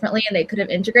down differently and they could have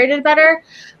integrated better.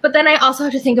 But then I also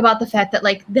have to think about the fact that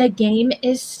like the game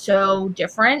is so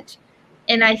different.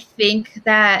 And I think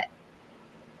that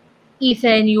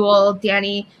Ethan, Yul,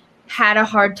 Danny had a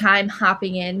hard time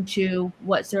hopping into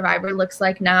what Survivor looks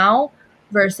like now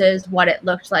versus what it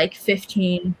looked like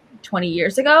 15, 20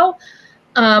 years ago.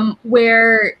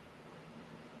 Where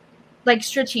like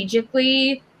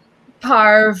strategically,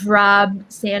 Parv, Rob,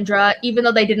 Sandra, even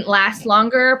though they didn't last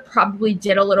longer, probably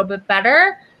did a little bit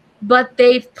better, but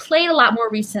they've played a lot more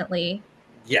recently.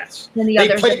 Yes. Than they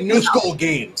played new school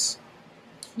games.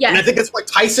 Yes. And I think that's why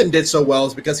Tyson did so well,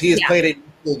 is because he has played a new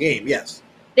school game. Yes.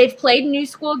 They've played new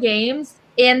school games,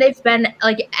 and they've been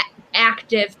like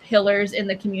active pillars in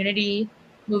the community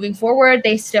moving forward.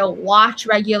 They still watch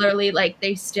regularly, like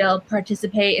they still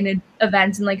participate in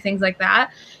events and like things like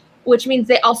that, which means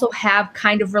they also have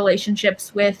kind of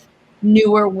relationships with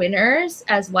newer winners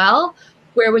as well,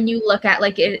 where when you look at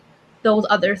like those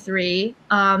other three,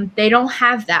 they don't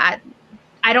have that.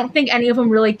 I don't think any of them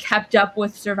really kept up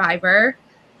with Survivor.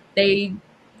 They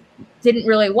didn't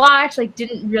really watch, like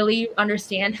didn't really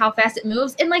understand how fast it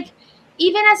moves. And like,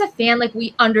 even as a fan, like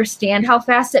we understand how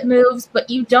fast it moves, but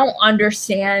you don't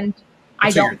understand.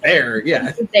 You're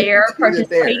there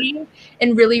participating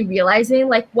and really realizing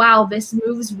like, wow, this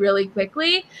moves really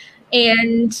quickly.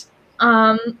 And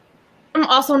I'm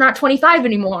also not 25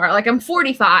 anymore. Like I'm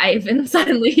 45 and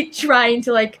suddenly trying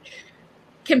to like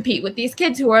compete with these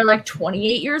kids who are like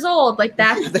 28 years old. Like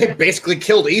that. They basically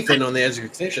killed Ethan on the Edge of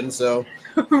Extinction. So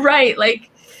right. Like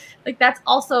that's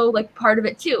also like part of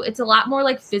it too. It's a lot more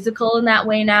like physical in that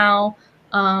way now.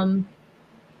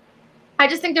 I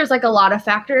just think there's like a lot of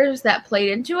factors that played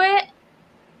into it.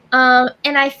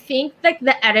 And I think like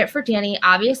the edit for Danny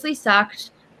obviously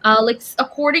sucked. Like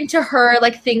according to her,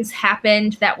 like things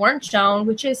happened that weren't shown,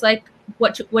 which is like,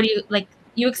 what do you like?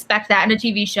 You expect that in a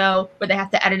TV show where they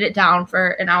have to edit it down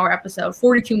for an hour episode,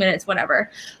 42 minutes, whatever,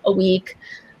 a week.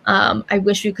 I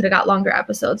wish we could have got longer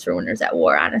episodes for Winners at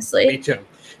War, honestly. Me too.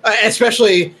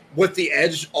 Especially with the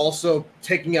Edge also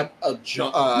taking up a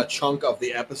chunk of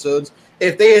the episodes.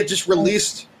 If they had just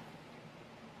released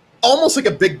almost like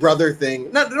a Big Brother thing,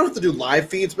 they don't have to do live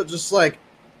feeds, but just like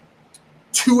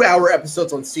 2-hour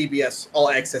episodes on CBS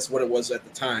All Access, what it was at the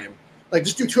time. Like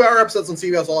just do 2-hour episodes on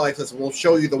CBS All Access, and we'll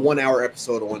show you the 1-hour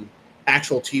episode on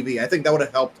actual TV. I think that would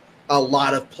have helped a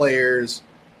lot of players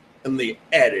in the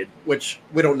edit, which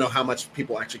we don't know how much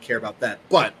people actually care about that.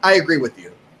 But I agree with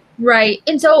you. Right.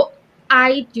 And so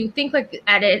I do think like the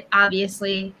edit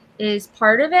obviously is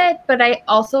part of it, but I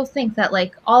also think that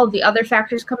like all of the other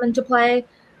factors come into play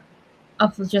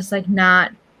of just like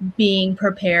not being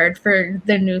prepared for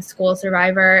the new school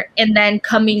Survivor, and then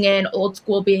coming in old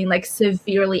school being like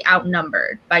severely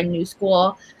outnumbered by new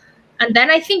school. And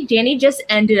then I think Danny just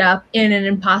ended up in an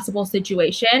impossible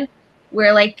situation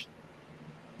where like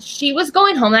she was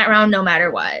going home that round no matter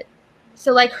what.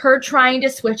 So like her trying to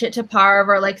switch it to Parv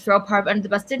or like throw Parv under the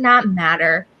bus did not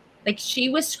matter. Like she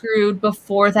was screwed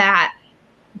before that,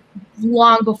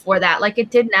 long before that. Like it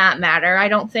did not matter, I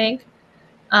don't think.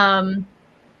 But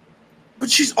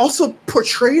she's also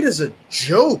portrayed as a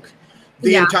joke.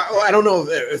 The entire, I don't know.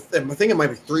 I think it might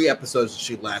be 3 episodes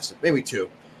she lasted, maybe 2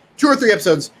 or 3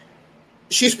 episodes.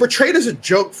 She's portrayed as a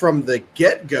joke from the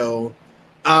get-go.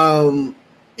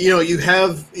 You know, you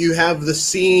have the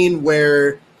scene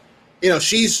where, you know,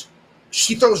 she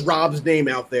throws Rob's name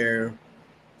out there.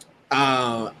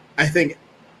 I think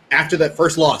after that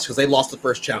first loss, because they lost the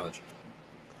first challenge,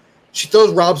 she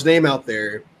throws Rob's name out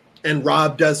there, and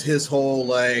Rob does his whole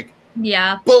like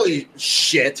bully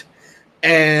shit,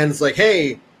 and it's like,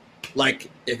 hey, like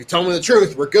if you tell me the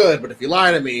truth, we're good, but if you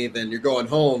lie to me, then you're going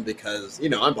home because, you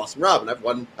know, I'm Boston Rob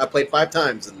and I played 5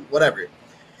 times and whatever.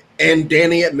 And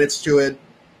Danny admits to it,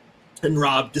 and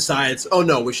Rob decides, oh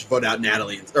no, we should vote out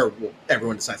Natalie, or well,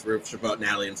 everyone decides we should vote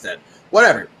Natalie instead.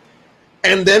 Whatever.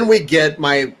 And then we get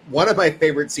one of my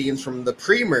favorite scenes from the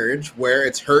pre-merge, where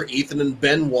it's her, Ethan, and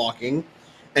Ben walking,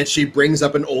 and she brings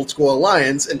up an old school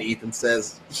alliance, and Ethan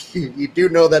says, you do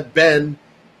know that Ben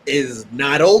is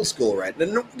not old school, right?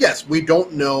 And yes, we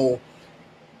don't know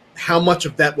how much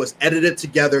of that was edited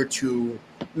together to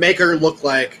make her look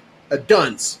like a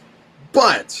dunce.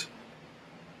 But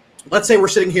let's say we're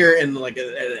sitting here and like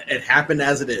it happened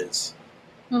as it is.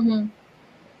 Mm-hmm.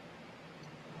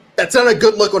 That's not a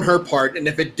good look on her part, and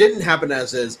if it didn't happen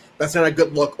as is, that's not a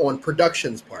good look on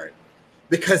production's part,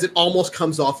 because it almost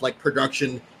comes off like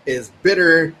production is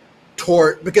bitter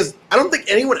toward, because I don't think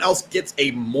anyone else gets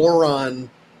a moron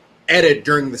edit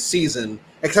during the season,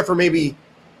 except for maybe,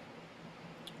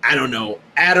 I don't know,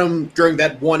 Adam during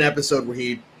that one episode where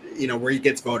he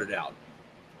gets voted out.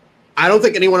 I don't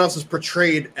think anyone else is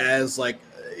portrayed as like,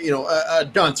 a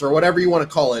dunce or whatever you want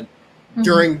to call it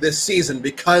during this season,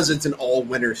 because it's an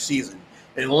all-winner season.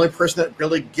 And the only person that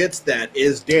really gets that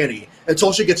is Danny,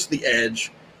 until she gets to the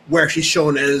edge, where she's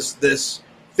shown as this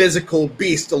physical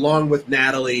beast along with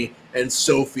Natalie and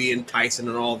Sophie and Tyson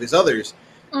and all these others.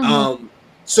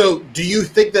 So do you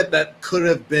think that could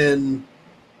have been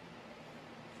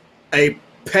a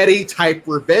petty type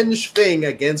revenge thing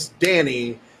against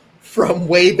Danny from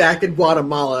way back in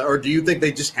Guatemala, or do you think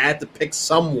they just had to pick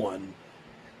someone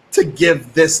to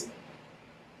give this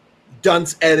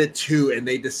dunce edit to, and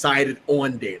they decided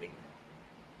on Danny?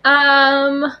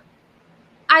 I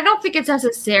don't think it's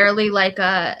necessarily like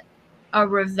a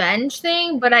revenge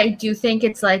thing, but I do think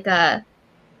it's like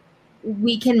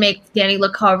we can make Danny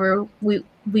look however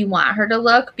we want her to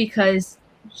look, because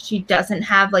she doesn't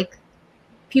have like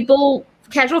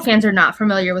casual fans are not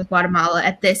familiar with Guatemala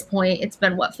at this point. It's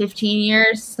been 15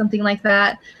 years, something like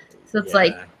that. So it's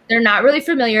like they're not really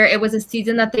familiar. It was a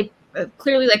season that they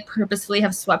clearly like purposefully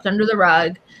have swept under the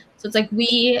rug. So it's like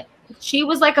she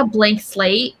was like a blank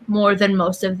slate more than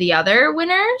most of the other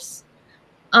winners.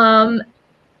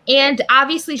 And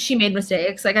obviously she made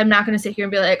mistakes. Like, I'm not going to sit here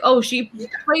and be like, oh, she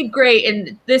played great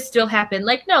and this still happened.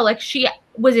 Like, no, like she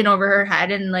was in over her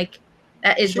head, and like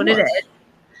that is what it is.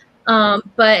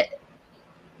 But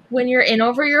when you're in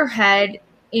over your head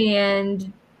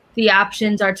and the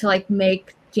options are to like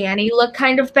make Danny look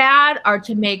kind of bad or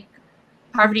to make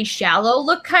Parvati Shallow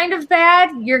look kind of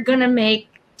bad, you're going to make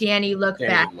Danny look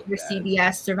bad for your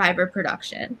CBS Survivor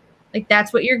production. Like,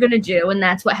 that's what you're going to do, and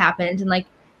that's what happened. And like,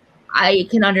 I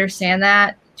can understand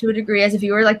that to a degree as a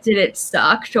viewer. Like, did it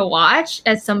suck to watch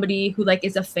as somebody who like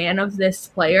is a fan of this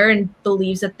player and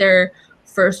believes that their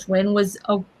first win was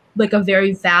a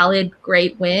very valid,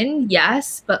 great win?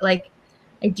 Yes, but like,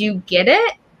 I do get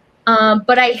it.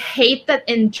 But I hate that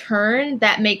in turn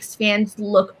that makes fans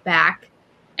look back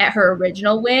at her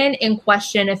original win and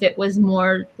question if it was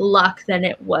more luck than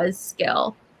it was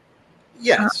skill.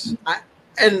 Yes. I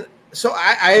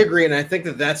agree. And I think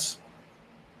that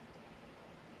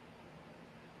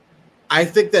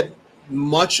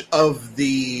much of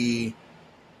the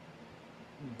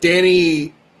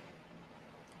Danny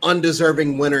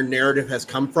undeserving winner narrative has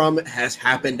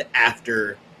happened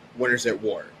after Winners at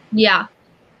War. Yeah.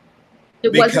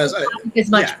 It wasn't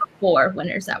as much before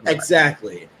Winners at War.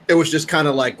 Exactly. It was just kind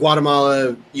of like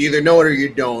Guatemala, you either know it or you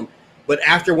don't. But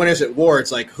after Winners at War,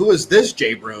 it's like, who is this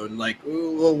Jay Brune? Like,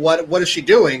 what is she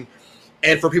doing?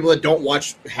 And for people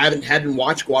that hadn't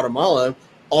watched Guatemala,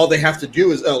 all they have to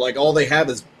do is all they have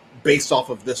is based off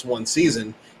of this one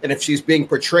season. And if she's being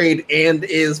portrayed and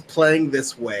is playing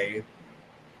this way,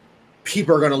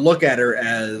 people are going to look at her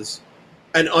as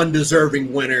an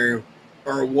undeserving winner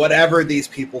or whatever these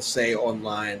people say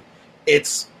online.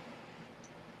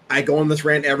 I go on this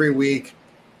rant every week.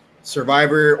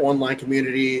 Survivor online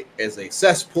community is a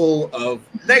cesspool of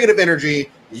negative energy.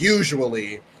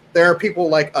 Usually there are people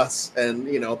like us and,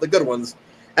 the good ones.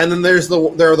 And then there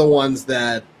are the ones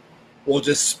that will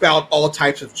just spout all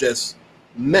types of just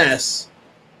mess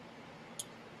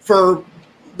for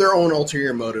their own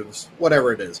ulterior motives,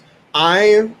 whatever it is.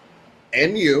 I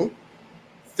and you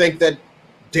think that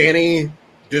Danny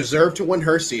deserved to win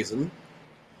her season.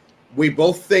 We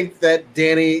both think that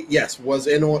Danny, yes, was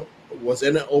in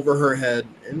over her head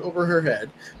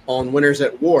on Winners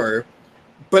at War,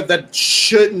 but that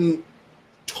shouldn't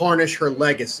tarnish her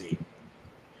legacy,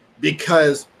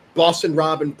 because Boston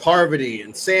Rob and Parvati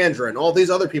and Sandra and all these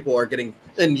other people and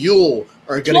Yul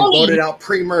are getting voted out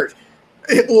pre-merge.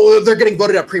 Well, they're getting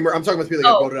voted out pre-merge. I'm talking about people that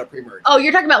get voted out pre-merge. Oh,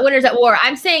 you're talking about Winners at War.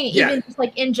 I'm saying even just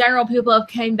like in general, people have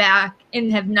came back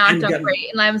and have not done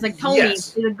great. And I was like, Tony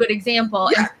is a good example.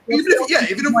 Yeah, even if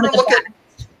we look at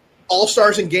All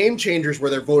Stars and Game Changers where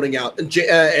they're voting out, and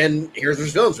Here's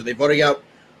There's Villains where they're voting out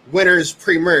winners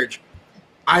pre-merge.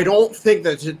 I don't think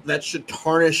that should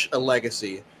tarnish a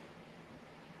legacy.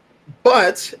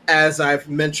 But as I've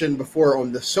mentioned before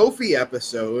on the Sophie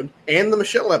episode and the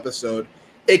Michelle episode,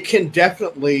 it can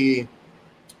definitely,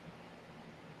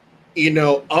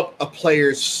 up a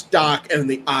player's stock in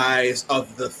the eyes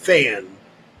of the fan.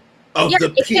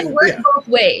 It can work both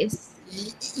ways.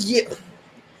 Yeah,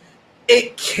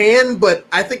 it can, but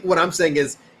I think what I'm saying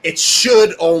is it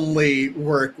should only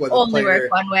work when the player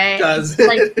work one way. Does.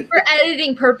 Like for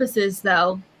editing purposes,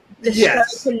 though, the show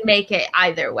can make it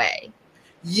either way.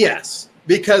 Yes,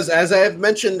 because as I have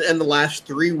mentioned in the last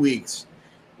 3 weeks,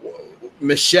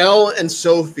 Michelle and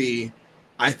Sophie,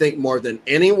 I think more than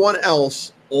anyone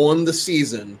else on the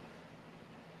season,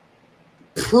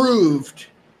 proved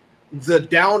the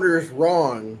Downers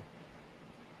wrong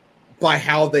by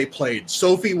how they played.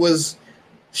 Sophie was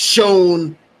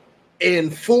shown in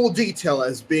full detail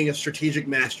as being a strategic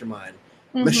mastermind.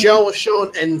 Mm-hmm. Michelle was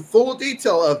shown in full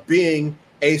detail of being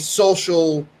a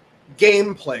social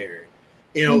game player.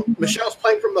 Mm-hmm. Michelle's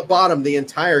playing from the bottom the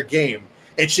entire game,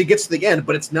 and she gets to the end,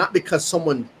 but it's not because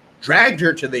someone dragged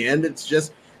her to the end. It's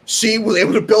just she was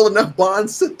able to build enough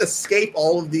bonds to escape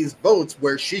all of these votes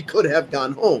where she could have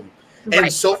gone home. Right.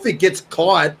 And Sophie gets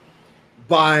caught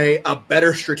by a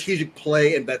better strategic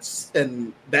play in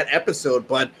that episode.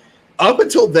 But up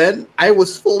until then, I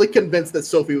was fully convinced that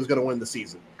Sophie was going to win the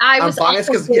season. I was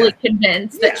also fully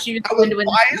convinced that she was going to win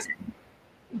the season.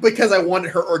 Because I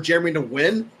wanted her or Jeremy to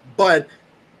win, but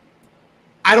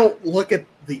I don't look at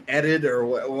the edit or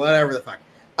whatever the fuck.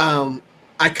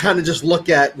 I kind of just look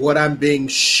at what I'm being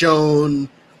shown,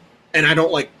 and I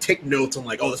don't take notes on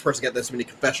this person got this many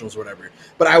confessionals or whatever.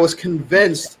 But I was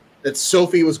convinced that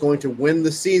Sophie was going to win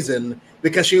the season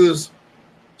because she was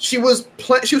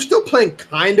still playing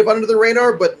kind of under the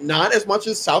radar, but not as much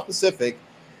as South Pacific.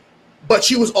 But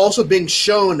she was also being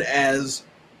shown as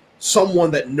someone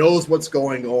that knows what's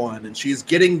going on, and she's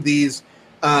getting these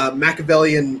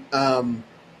Machiavellian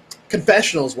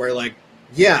confessionals where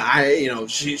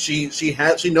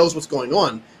she knows what's going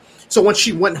on. So when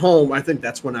she went home, I think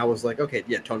that's when I was like, okay,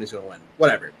 yeah, Tony's gonna win.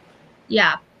 Whatever.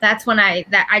 Yeah, that's when I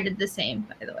did the same,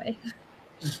 by the way.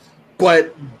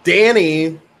 But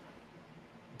Danny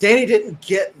didn't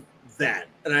get that,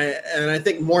 and I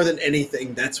think more than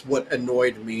anything, that's what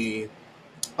annoyed me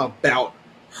about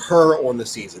her on the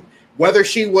season. Whether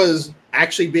she was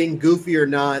actually being goofy or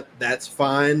not, that's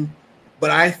fine. But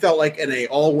I felt like in a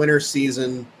all-winner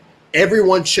season,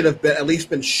 everyone should have at least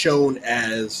been shown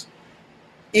as,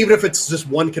 even if it's just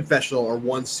one confessional or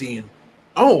one scene,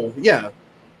 oh, yeah,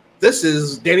 this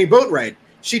is Danny Boatwright.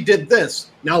 She did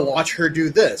this. Now watch her do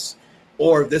this.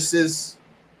 Or this is,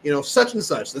 such and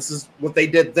such. This is what they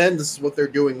did then. This is what they're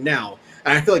doing now.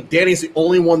 And I feel like Danny's the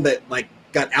only one that,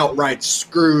 got outright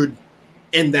screwed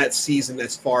in that season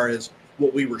as far as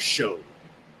what we were shown.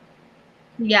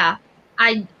 Yeah,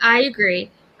 I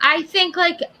agree. I think,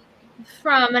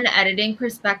 from an editing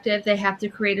perspective, they have to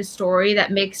create a story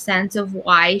that makes sense of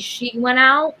why she went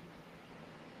out.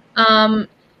 And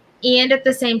at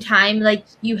the same time,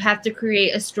 you have to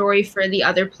create a story for the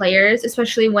other players,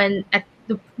 especially when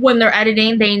they're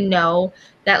editing, they know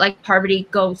that Parvati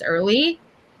goes early.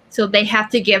 So they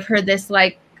have to give her this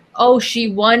oh,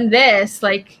 she won this,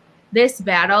 this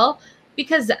battle,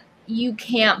 because you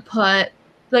can't put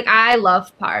I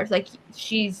love Parv.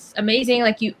 She's amazing.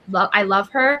 I love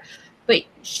her. But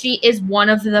she is one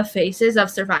of the faces of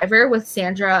Survivor with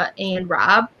Sandra and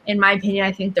Rob. In my opinion,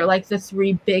 I think they're the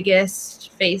 3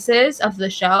 biggest faces of the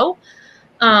show.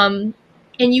 And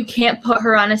you can't put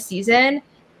her on a season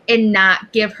and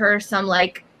not give her some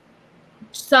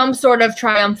sort of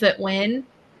triumphant win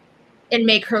and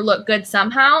make her look good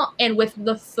somehow. And with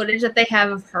the footage that they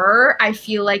have of her, I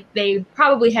feel like they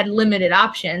probably had limited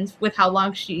options with how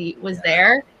long she was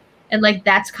there. And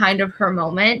that's kind of her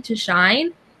moment to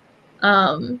shine.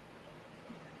 I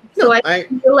feel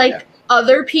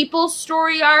other people's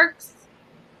story arcs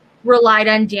relied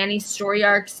on Danny's story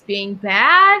arcs being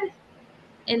bad,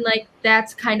 and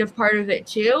that's kind of part of it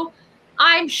too.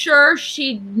 I'm sure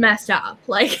she messed up.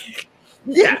 Never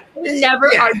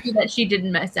argue that she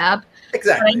didn't mess up.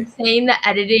 Exactly. But I'm saying the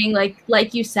editing,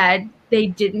 like you said, they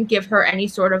didn't give her any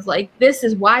sort of this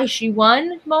is why she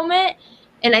won moment,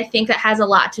 and I think that has a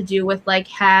lot to do with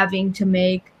having to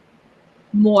make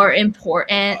more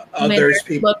important others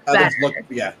look better.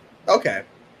 Okay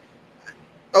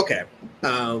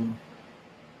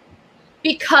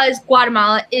because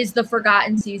Guatemala is the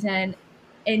forgotten season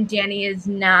and Danny is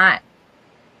not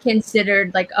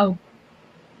considered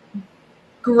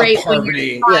great a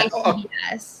Parvati, when you're yeah, on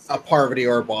CBS. a Parvati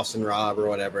or a Boston Rob or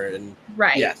whatever, and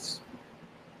Right. yes.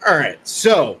 All right.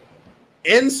 So,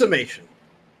 in summation,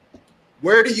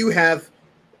 where do you have,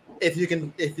 if you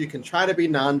can try to be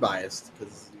non-biased,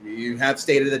 because you have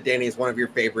stated that Danny is one of your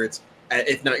favorites,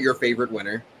 if not your favorite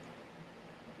winner,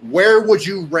 where would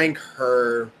you rank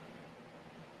her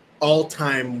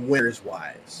all-time winners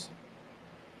wise?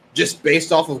 Just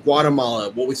based off of Guatemala,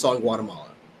 what we saw in Guatemala.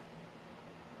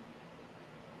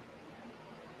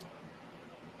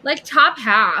 Like top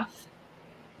half,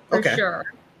 for Okay.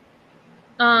 sure.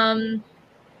 I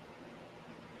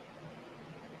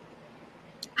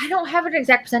don't have an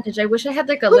exact percentage. I wish I had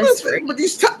like a list. But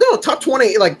these top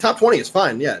 20, like top 20 is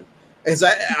fine. Yeah.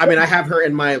 I mean, I have her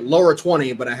in my lower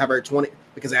 20, but I have her 20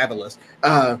 because I have a list.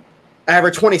 I have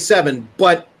her 27,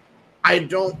 but I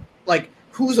don't like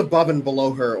who's above and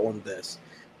below her on this.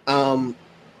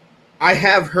 I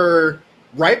have her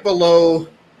right below.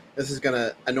 This is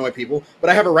gonna annoy people, but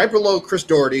I have her right below Chris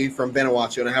Doherty from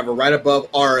Vanuatu, and I have her right above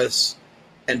Aris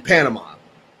and Panama.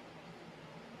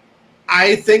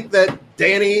 I think that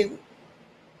Danny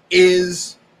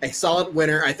is a solid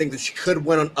winner. I think that she could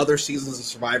win on other seasons of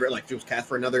Survivor, like she was cast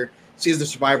for another season of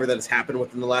Survivor that has happened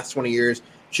within the last 20 years.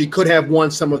 She could have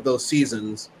won some of those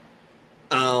seasons.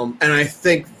 And I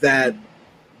think that,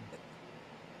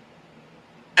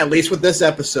 at least with this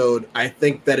episode, I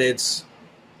think that it's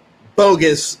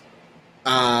bogus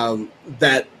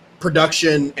that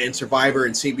production and Survivor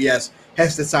and CBS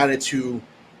has decided to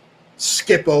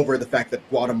skip over the fact that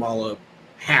Guatemala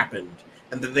happened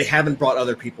and that they haven't brought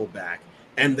other people back,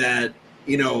 and that,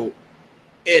 you know,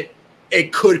 it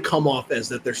could come off as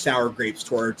that they're sour grapes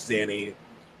towards Danny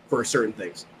for certain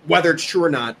things, whether it's true or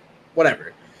not,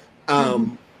 whatever.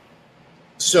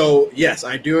 So yes,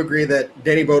 I do agree that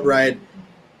Danny Boatwright,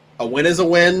 a win is a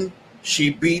win. She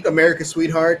beat America's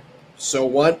Sweetheart. So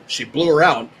what? She blew her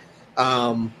out.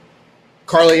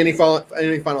 Carly, any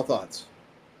final thoughts?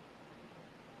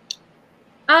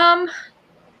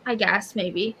 I guess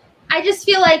maybe. I just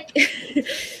feel like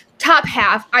top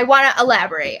half. I want to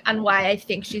elaborate on why I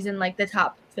think she's in like the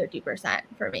top 50%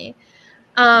 for me.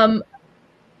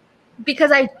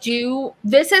 Because I do.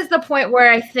 This is the point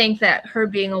where I think that her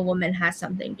being a woman has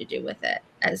something to do with it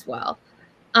as well.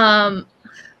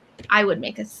 I would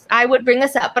bring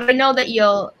this up, but I know that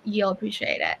you'll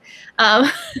appreciate it.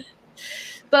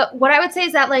 But what I would say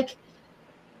is that, like,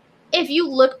 if you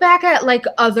look back at like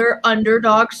other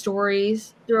underdog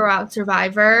stories throughout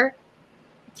Survivor,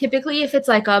 typically if it's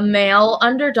like a male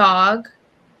underdog,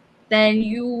 then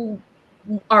you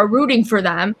are rooting for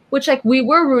them, which like we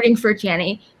were rooting for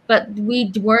Danny, but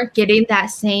we weren't getting that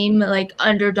same like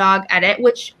underdog edit,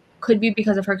 which could be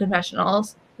because of her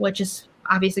confessionals, which is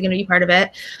obviously going to be part of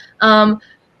it.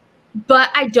 But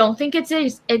I don't think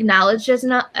it's acknowledged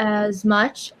as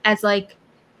much as like,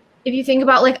 if you think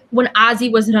about like when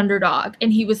Ozzy was an underdog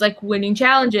and he was like winning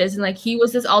challenges and like he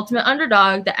was this ultimate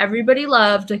underdog that everybody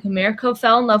loved, like America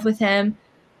fell in love with him,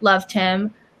 loved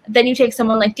him. Then you take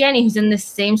someone like Danny who's in this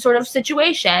same sort of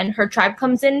situation. Her tribe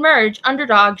comes in merge,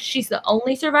 underdog. She's the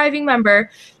only surviving member.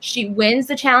 She wins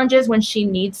the challenges when she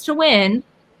needs to win,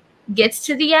 gets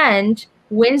to the end,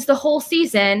 wins the whole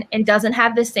season, and doesn't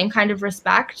have the same kind of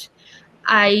respect.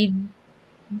 I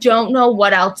don't know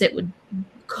what else it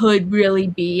could really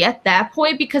be at that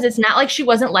point, because it's not like she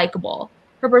wasn't likable.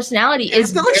 Her personality is.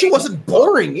 It's not like she wasn't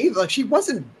boring either. Like she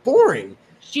wasn't boring.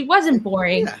 She wasn't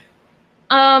boring.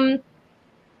 Yeah.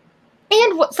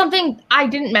 And something I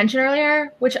didn't mention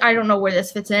earlier, which I don't know where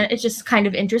this fits in, it's just kind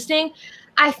of interesting.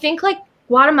 I think like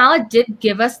Guatemala did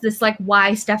give us this like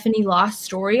why Stephanie lost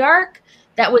story arc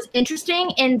that was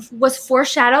interesting and was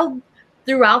foreshadowed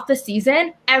throughout the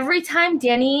season. Every time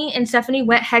Danny and Stephanie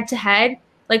went head to head,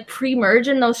 like pre-merge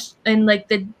in like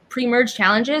the pre-merge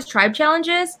challenges, tribe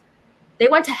challenges, they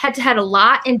went to head a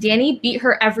lot, and Danny beat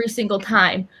her every single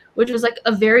time, which was like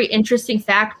a very interesting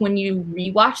fact when you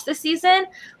rewatch the season.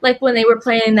 Like when they were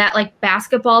playing that like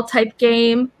basketball type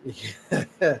game,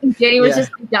 Danny was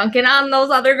just dunking on those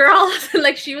other girls.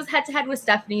 Like she was head to head with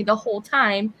Stephanie the whole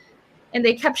time, and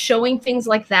they kept showing things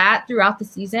like that throughout the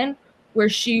season where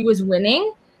she was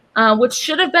winning. Which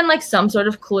should have been like some sort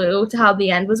of clue to how the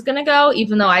end was going to go,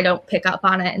 even though I don't pick up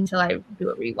on it until I do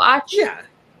a rewatch. Yeah.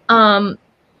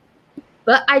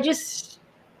 But I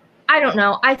don't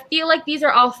know. I feel like these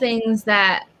are all things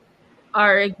that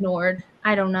are ignored.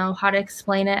 I don't know how to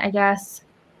explain it, I guess.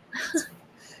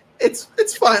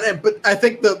 It's fine, but I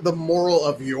think the moral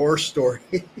of your story,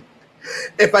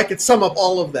 if I could sum up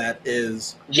all of that,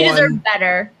 is she deserved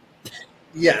better.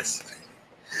 Yes.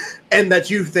 And that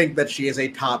you think that she is a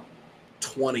top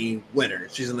 20 winner.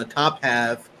 She's in the top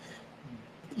half.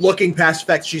 looking past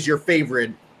the fact she's your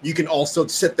favorite, you can also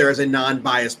sit there as a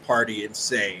non-biased party and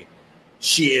say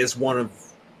she is one of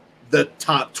the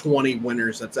top 20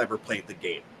 winners that's ever played the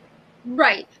game.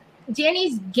 Right.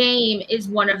 Danny's game is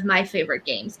one of my favorite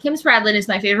games. Kim Spradlin is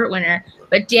my favorite winner,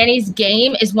 but Danny's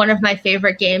game is one of my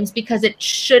favorite games because it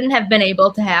shouldn't have been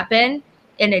able to happen,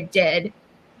 and it did.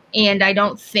 And I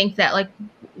don't think that like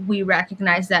we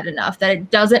recognize that enough, that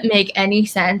it doesn't make any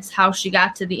sense how she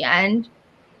got to the end,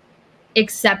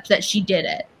 except that she did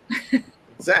it.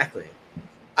 Exactly.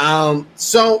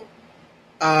 So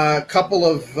a couple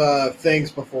of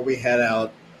things before we head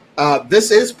out.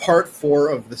 This is part 4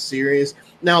 of the series.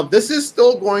 Now, this is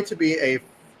still going to be a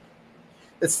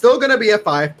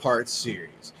 5-part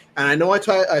series. And I know I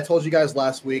told you guys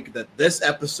last week that this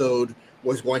episode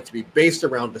was going to be based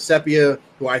around Vecepia,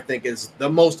 who I think is the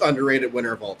most underrated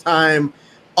winner of all time,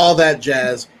 all that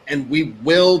jazz. And we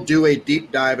will do a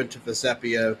deep dive into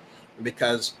Vecepia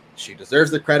because she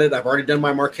deserves the credit. I've already done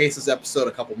my Marquesas episode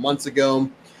a couple months ago.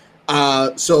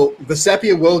 So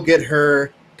Vecepia will get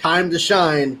her time to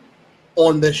shine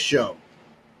on this show.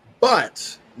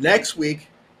 But next week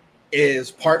is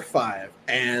part 5,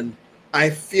 and I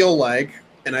feel like,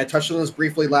 and I touched on this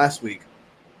briefly last week,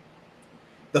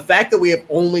 the fact that we have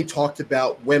only talked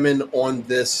about women on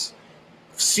this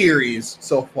series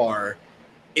so far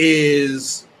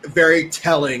is very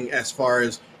telling as far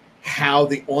as how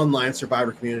the online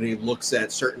Survivor community looks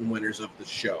at certain winners of the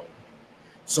show.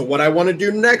 So what I want to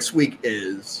do next week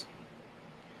is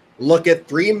look at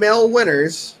 3 male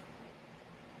winners,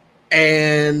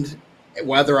 and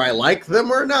whether I like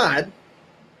them or not,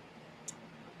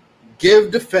 give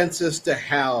defenses to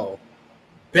how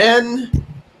Ben,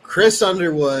 Chris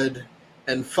Underwood,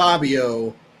 and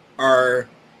Fabio are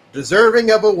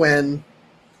deserving of a win.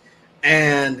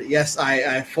 And yes,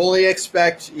 I fully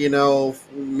expect, me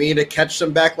to catch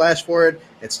some backlash for it.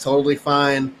 It's totally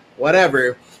fine,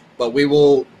 whatever. But we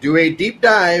will do a deep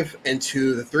dive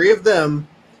into the 3 of them,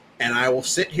 and I will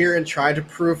sit here and try to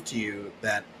prove to you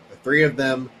that the 3 of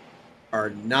them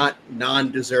are not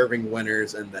non-deserving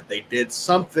winners and that they did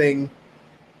something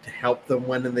to help them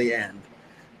win in the end.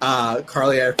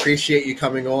 Carly, I appreciate you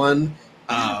coming on.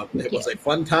 It was a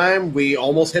fun time. We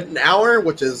almost hit an hour,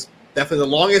 which is definitely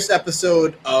the longest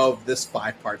episode of this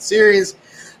 5-part series.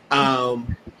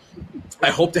 I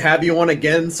hope to have you on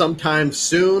again sometime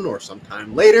soon or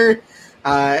sometime later.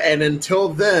 And until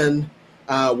then,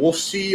 we'll see you